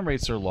 the crime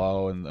rates are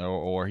low, and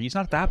or he's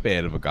not that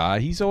bad of a guy.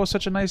 He's always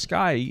such a nice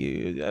guy.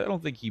 I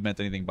don't think he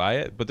meant anything by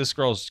it. But this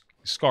girl's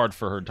scarred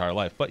for her entire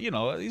life. But you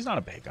know, he's not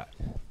a bad guy.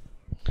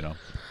 You know.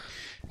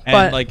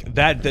 And like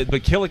that,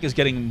 but Killick is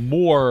getting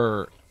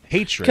more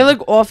hatred.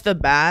 Killick off the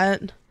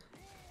bat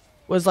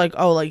was like,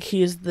 oh, like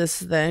he's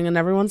this thing, and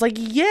everyone's like,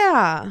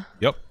 yeah.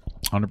 Yep,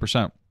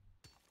 100%.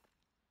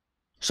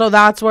 So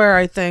that's where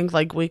I think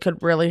like we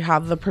could really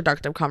have the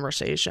productive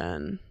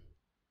conversation.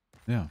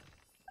 Yeah.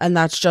 And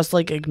that's just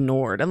like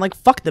ignored. And like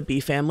fuck the B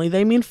family.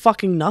 They mean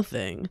fucking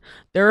nothing.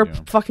 They're a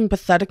fucking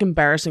pathetic,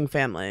 embarrassing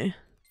family.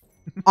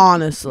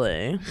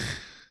 Honestly.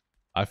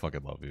 I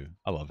fucking love you.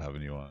 I love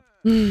having you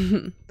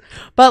on.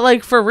 But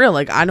like for real,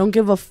 like I don't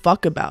give a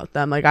fuck about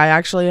them. Like I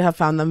actually have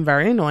found them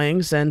very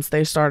annoying since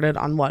they started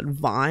on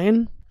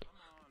Vine.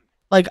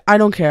 Like I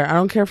don't care. I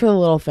don't care for the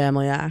little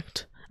family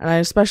act. And I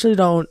especially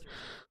don't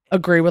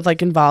agree with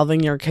like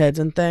involving your kids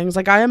and things.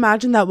 Like I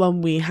imagine that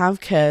when we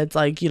have kids,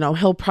 like, you know,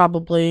 he'll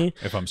probably,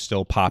 if I'm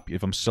still a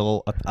famous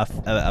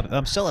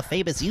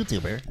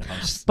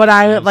YouTuber, but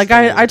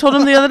I told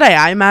him the other day,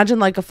 I imagine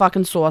like a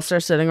fucking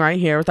saucer sitting right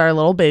here with our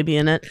little baby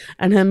in it,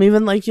 and him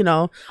even like, you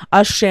know,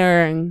 us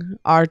sharing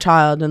our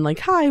child and like,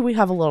 hi, we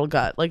have a little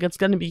gut, like it's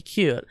gonna be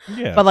cute.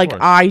 Yeah, but like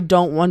I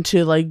don't want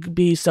to like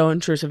be so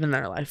intrusive in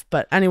their life.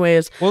 But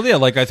anyways, well, yeah,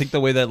 like I think the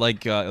way that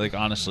like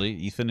honestly,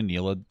 Ethan and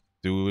Neela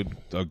do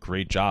a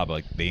great job.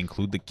 Like they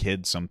include the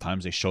kids.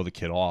 Sometimes they show the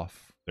kid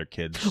off, their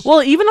kids.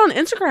 Well, even on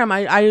Instagram,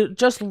 I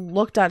just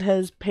looked at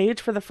his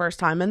page for the first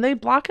time, and they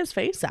block his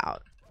face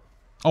out.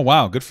 Oh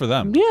wow, good for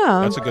them. Yeah,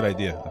 that's a good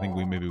idea. I think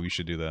maybe we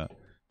should do that.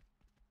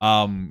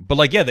 But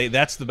like, yeah,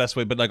 that's the best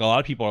way. But like, a lot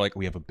of people are like,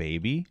 we have a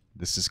baby.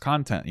 This is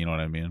content. You know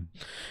what I mean?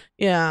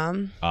 Yeah.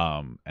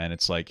 And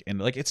it's like,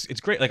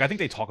 it's great. Like, I think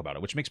they talk about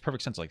it, which makes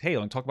perfect sense. Like, hey,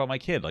 let me talk about my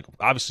kid. Like,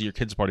 obviously your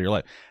kid's part of your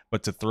life,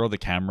 but to throw the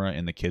camera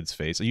in the kid's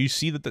face, you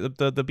see that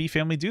the B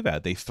family do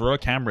that. They throw a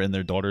camera in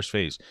their daughter's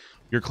face.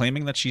 You're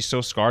claiming that she's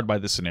so scarred by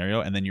this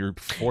scenario, and then you're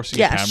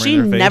forcing a camera in her face.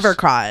 Yeah, she never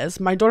cries.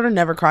 My daughter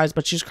never cries,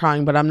 but she's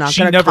crying. But I'm not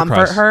going to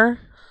comfort her.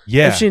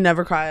 Yeah. If she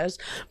never cries.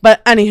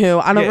 But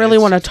anywho, I don't really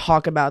want to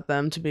talk about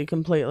them, to be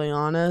completely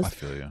honest. I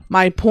feel you.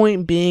 My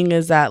point being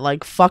is that,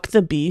 like, fuck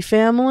the B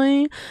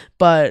family,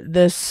 but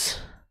this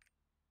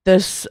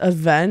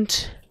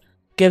event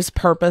gives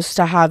purpose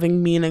to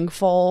having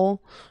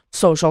meaningful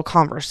social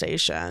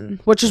conversation,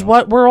 which is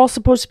what we're all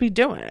supposed to be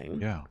doing.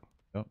 Yeah.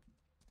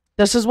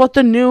 This is what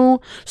the new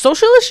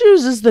social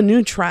issues is, the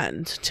new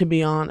trend, to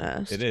be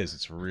honest. It is.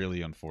 It's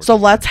really unfortunate. So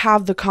let's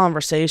have the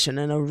conversation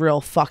in a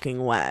real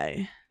fucking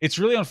way. It's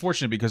really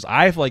unfortunate because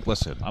I've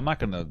listen, I'm not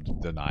going to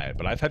deny it,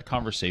 but I've had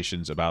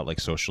conversations about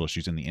like social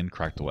issues in the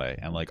incorrect way.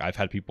 And like, I've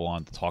had people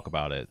on to talk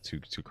about it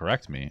to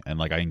correct me. And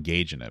like, I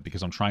engage in it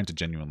because I'm trying to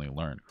genuinely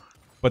learn.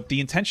 But the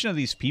intention of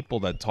these people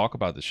that talk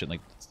about this shit,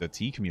 like the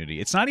T community,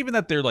 it's not even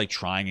that they're like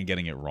trying and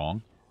getting it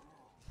wrong.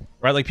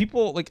 Right? Like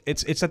people, like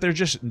it's that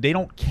they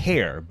don't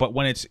care. But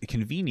when it's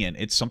convenient,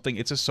 it's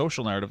a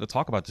social narrative to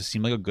talk about to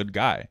seem like a good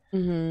guy.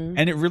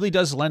 And it really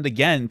does lend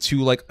again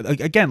to like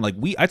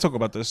I talk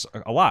about this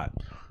a lot.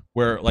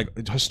 Where,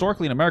 like,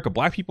 historically in America,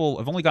 black people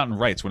have only gotten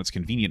rights when it's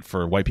convenient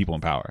for white people in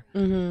power.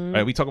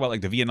 Right? We talk about,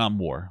 like, the Vietnam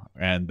War,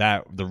 and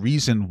that the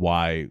reason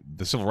why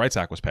the Civil Rights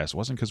Act was passed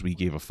wasn't because we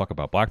gave a fuck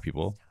about black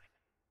people.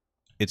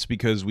 It's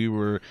because we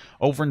were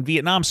over in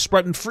Vietnam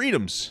spreading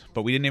freedoms,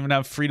 but we didn't even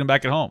have freedom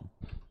back at home.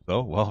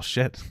 So, well,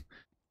 shit.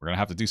 We're going to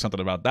have to do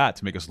something about that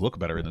to make us look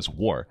better in this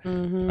war.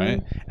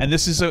 Right? And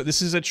this is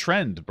a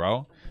trend,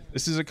 bro.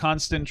 This is a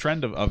constant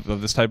trend of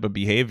this type of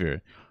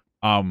behavior.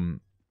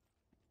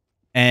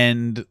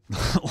 And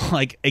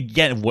like,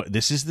 again,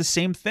 this is the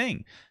same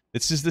thing.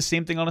 This is the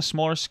same thing on a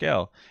smaller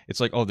scale.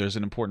 It's like, oh, there's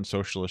an important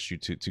social issue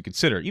to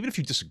consider, even if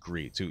you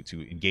disagree, to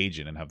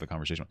engage in and have the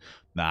conversation.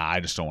 Nah, I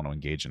just don't want to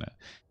engage in it.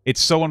 It's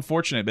so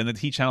unfortunate. And the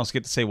T channels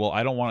get to say, well,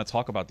 I don't want to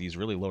talk about these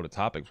really loaded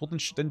topics. Well,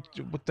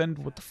 then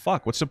what the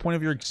fuck? What's the point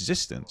of your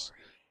existence?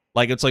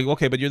 Like, it's like,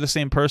 okay, but you're the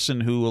same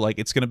person who, like,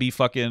 it's gonna be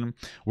fucking.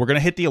 We're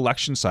gonna hit the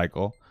election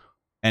cycle.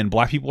 And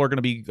black people are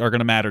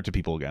gonna matter to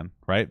people again,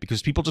 right?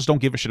 Because people just don't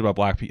give a shit about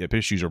black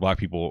issues or black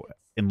people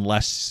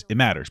unless it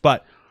matters.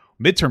 But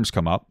midterms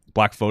come up,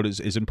 black vote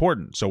is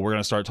important, so we're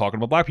gonna start talking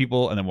about black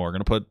people, and then we're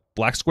gonna put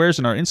black squares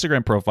in our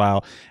Instagram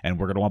profile, and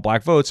we're gonna want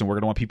black votes, and we're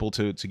gonna want people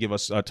to give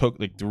us a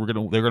token. Like you're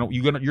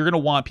gonna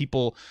want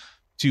people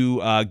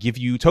to give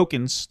you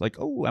tokens, like,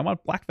 oh, I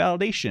want black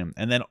validation,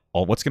 and then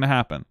what's gonna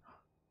happen?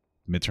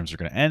 Midterms are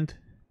gonna end.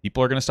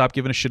 People are gonna stop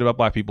giving a shit about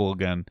black people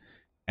again.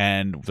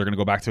 And they're going to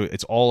go back to it.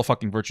 It's all a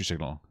fucking virtue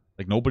signal.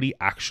 Like, nobody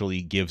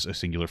actually gives a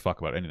singular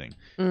fuck about anything.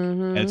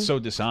 And it's so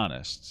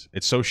dishonest.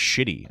 It's so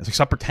shitty. It's like,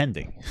 stop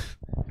pretending.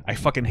 I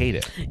fucking hate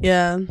it.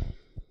 Yeah.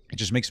 It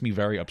just makes me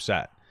very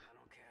upset.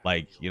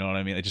 Like, you know what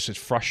I mean? It's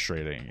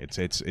frustrating.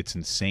 It's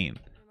insane.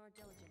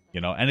 You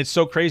know? And it's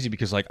so crazy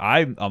because, like,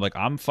 I'm a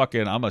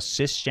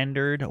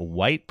cisgendered,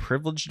 white,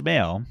 privileged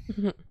male.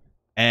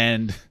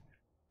 And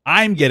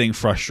I'm getting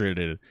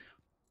frustrated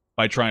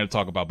by trying to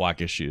talk about black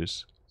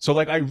issues. So,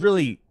 like, I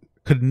really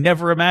could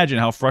never imagine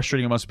how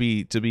frustrating it must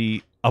be to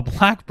be a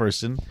black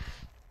person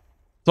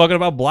talking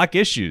about black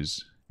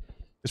issues.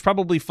 It's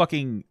probably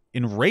fucking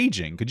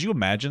enraging. Could you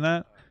imagine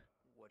that?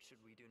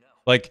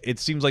 Like, it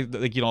seems like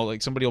you know,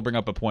 like, somebody will bring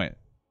up a point,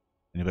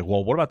 and you're like,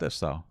 well, what about this,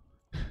 though?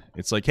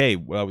 It's like, hey,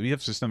 well, we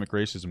have systemic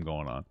racism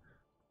going on.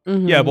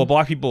 Yeah, well,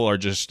 black people are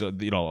just,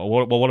 you know,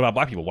 well, what about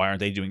black people? Why don't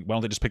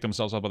they just pick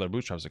themselves up by their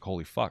bootstraps? Like,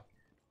 holy fuck.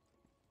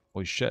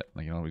 Holy shit.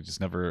 Like, you know,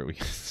 it's never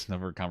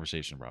a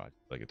conversation, bro.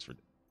 Like, it's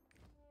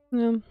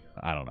ridiculous.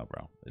 I don't know,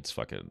 bro. It's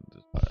fucking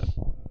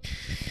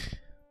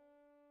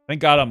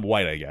thank God I'm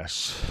white, I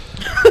guess.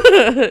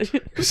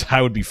 Because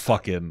I would be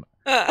fucking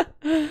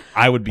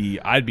I'd be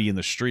in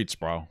the streets,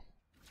 bro.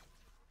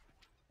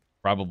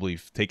 Probably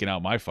taking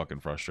out my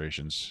fucking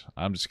frustrations.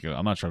 I'm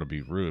not trying to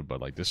be rude,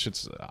 but like, this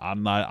shit's I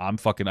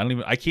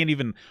can't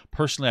even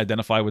personally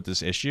identify with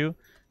this issue,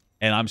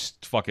 and I'm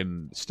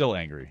fucking still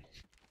angry.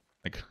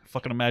 Like,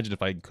 fucking imagine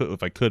if I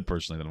could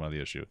personally identify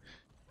the issue.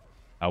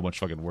 How much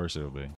fucking worse it would be.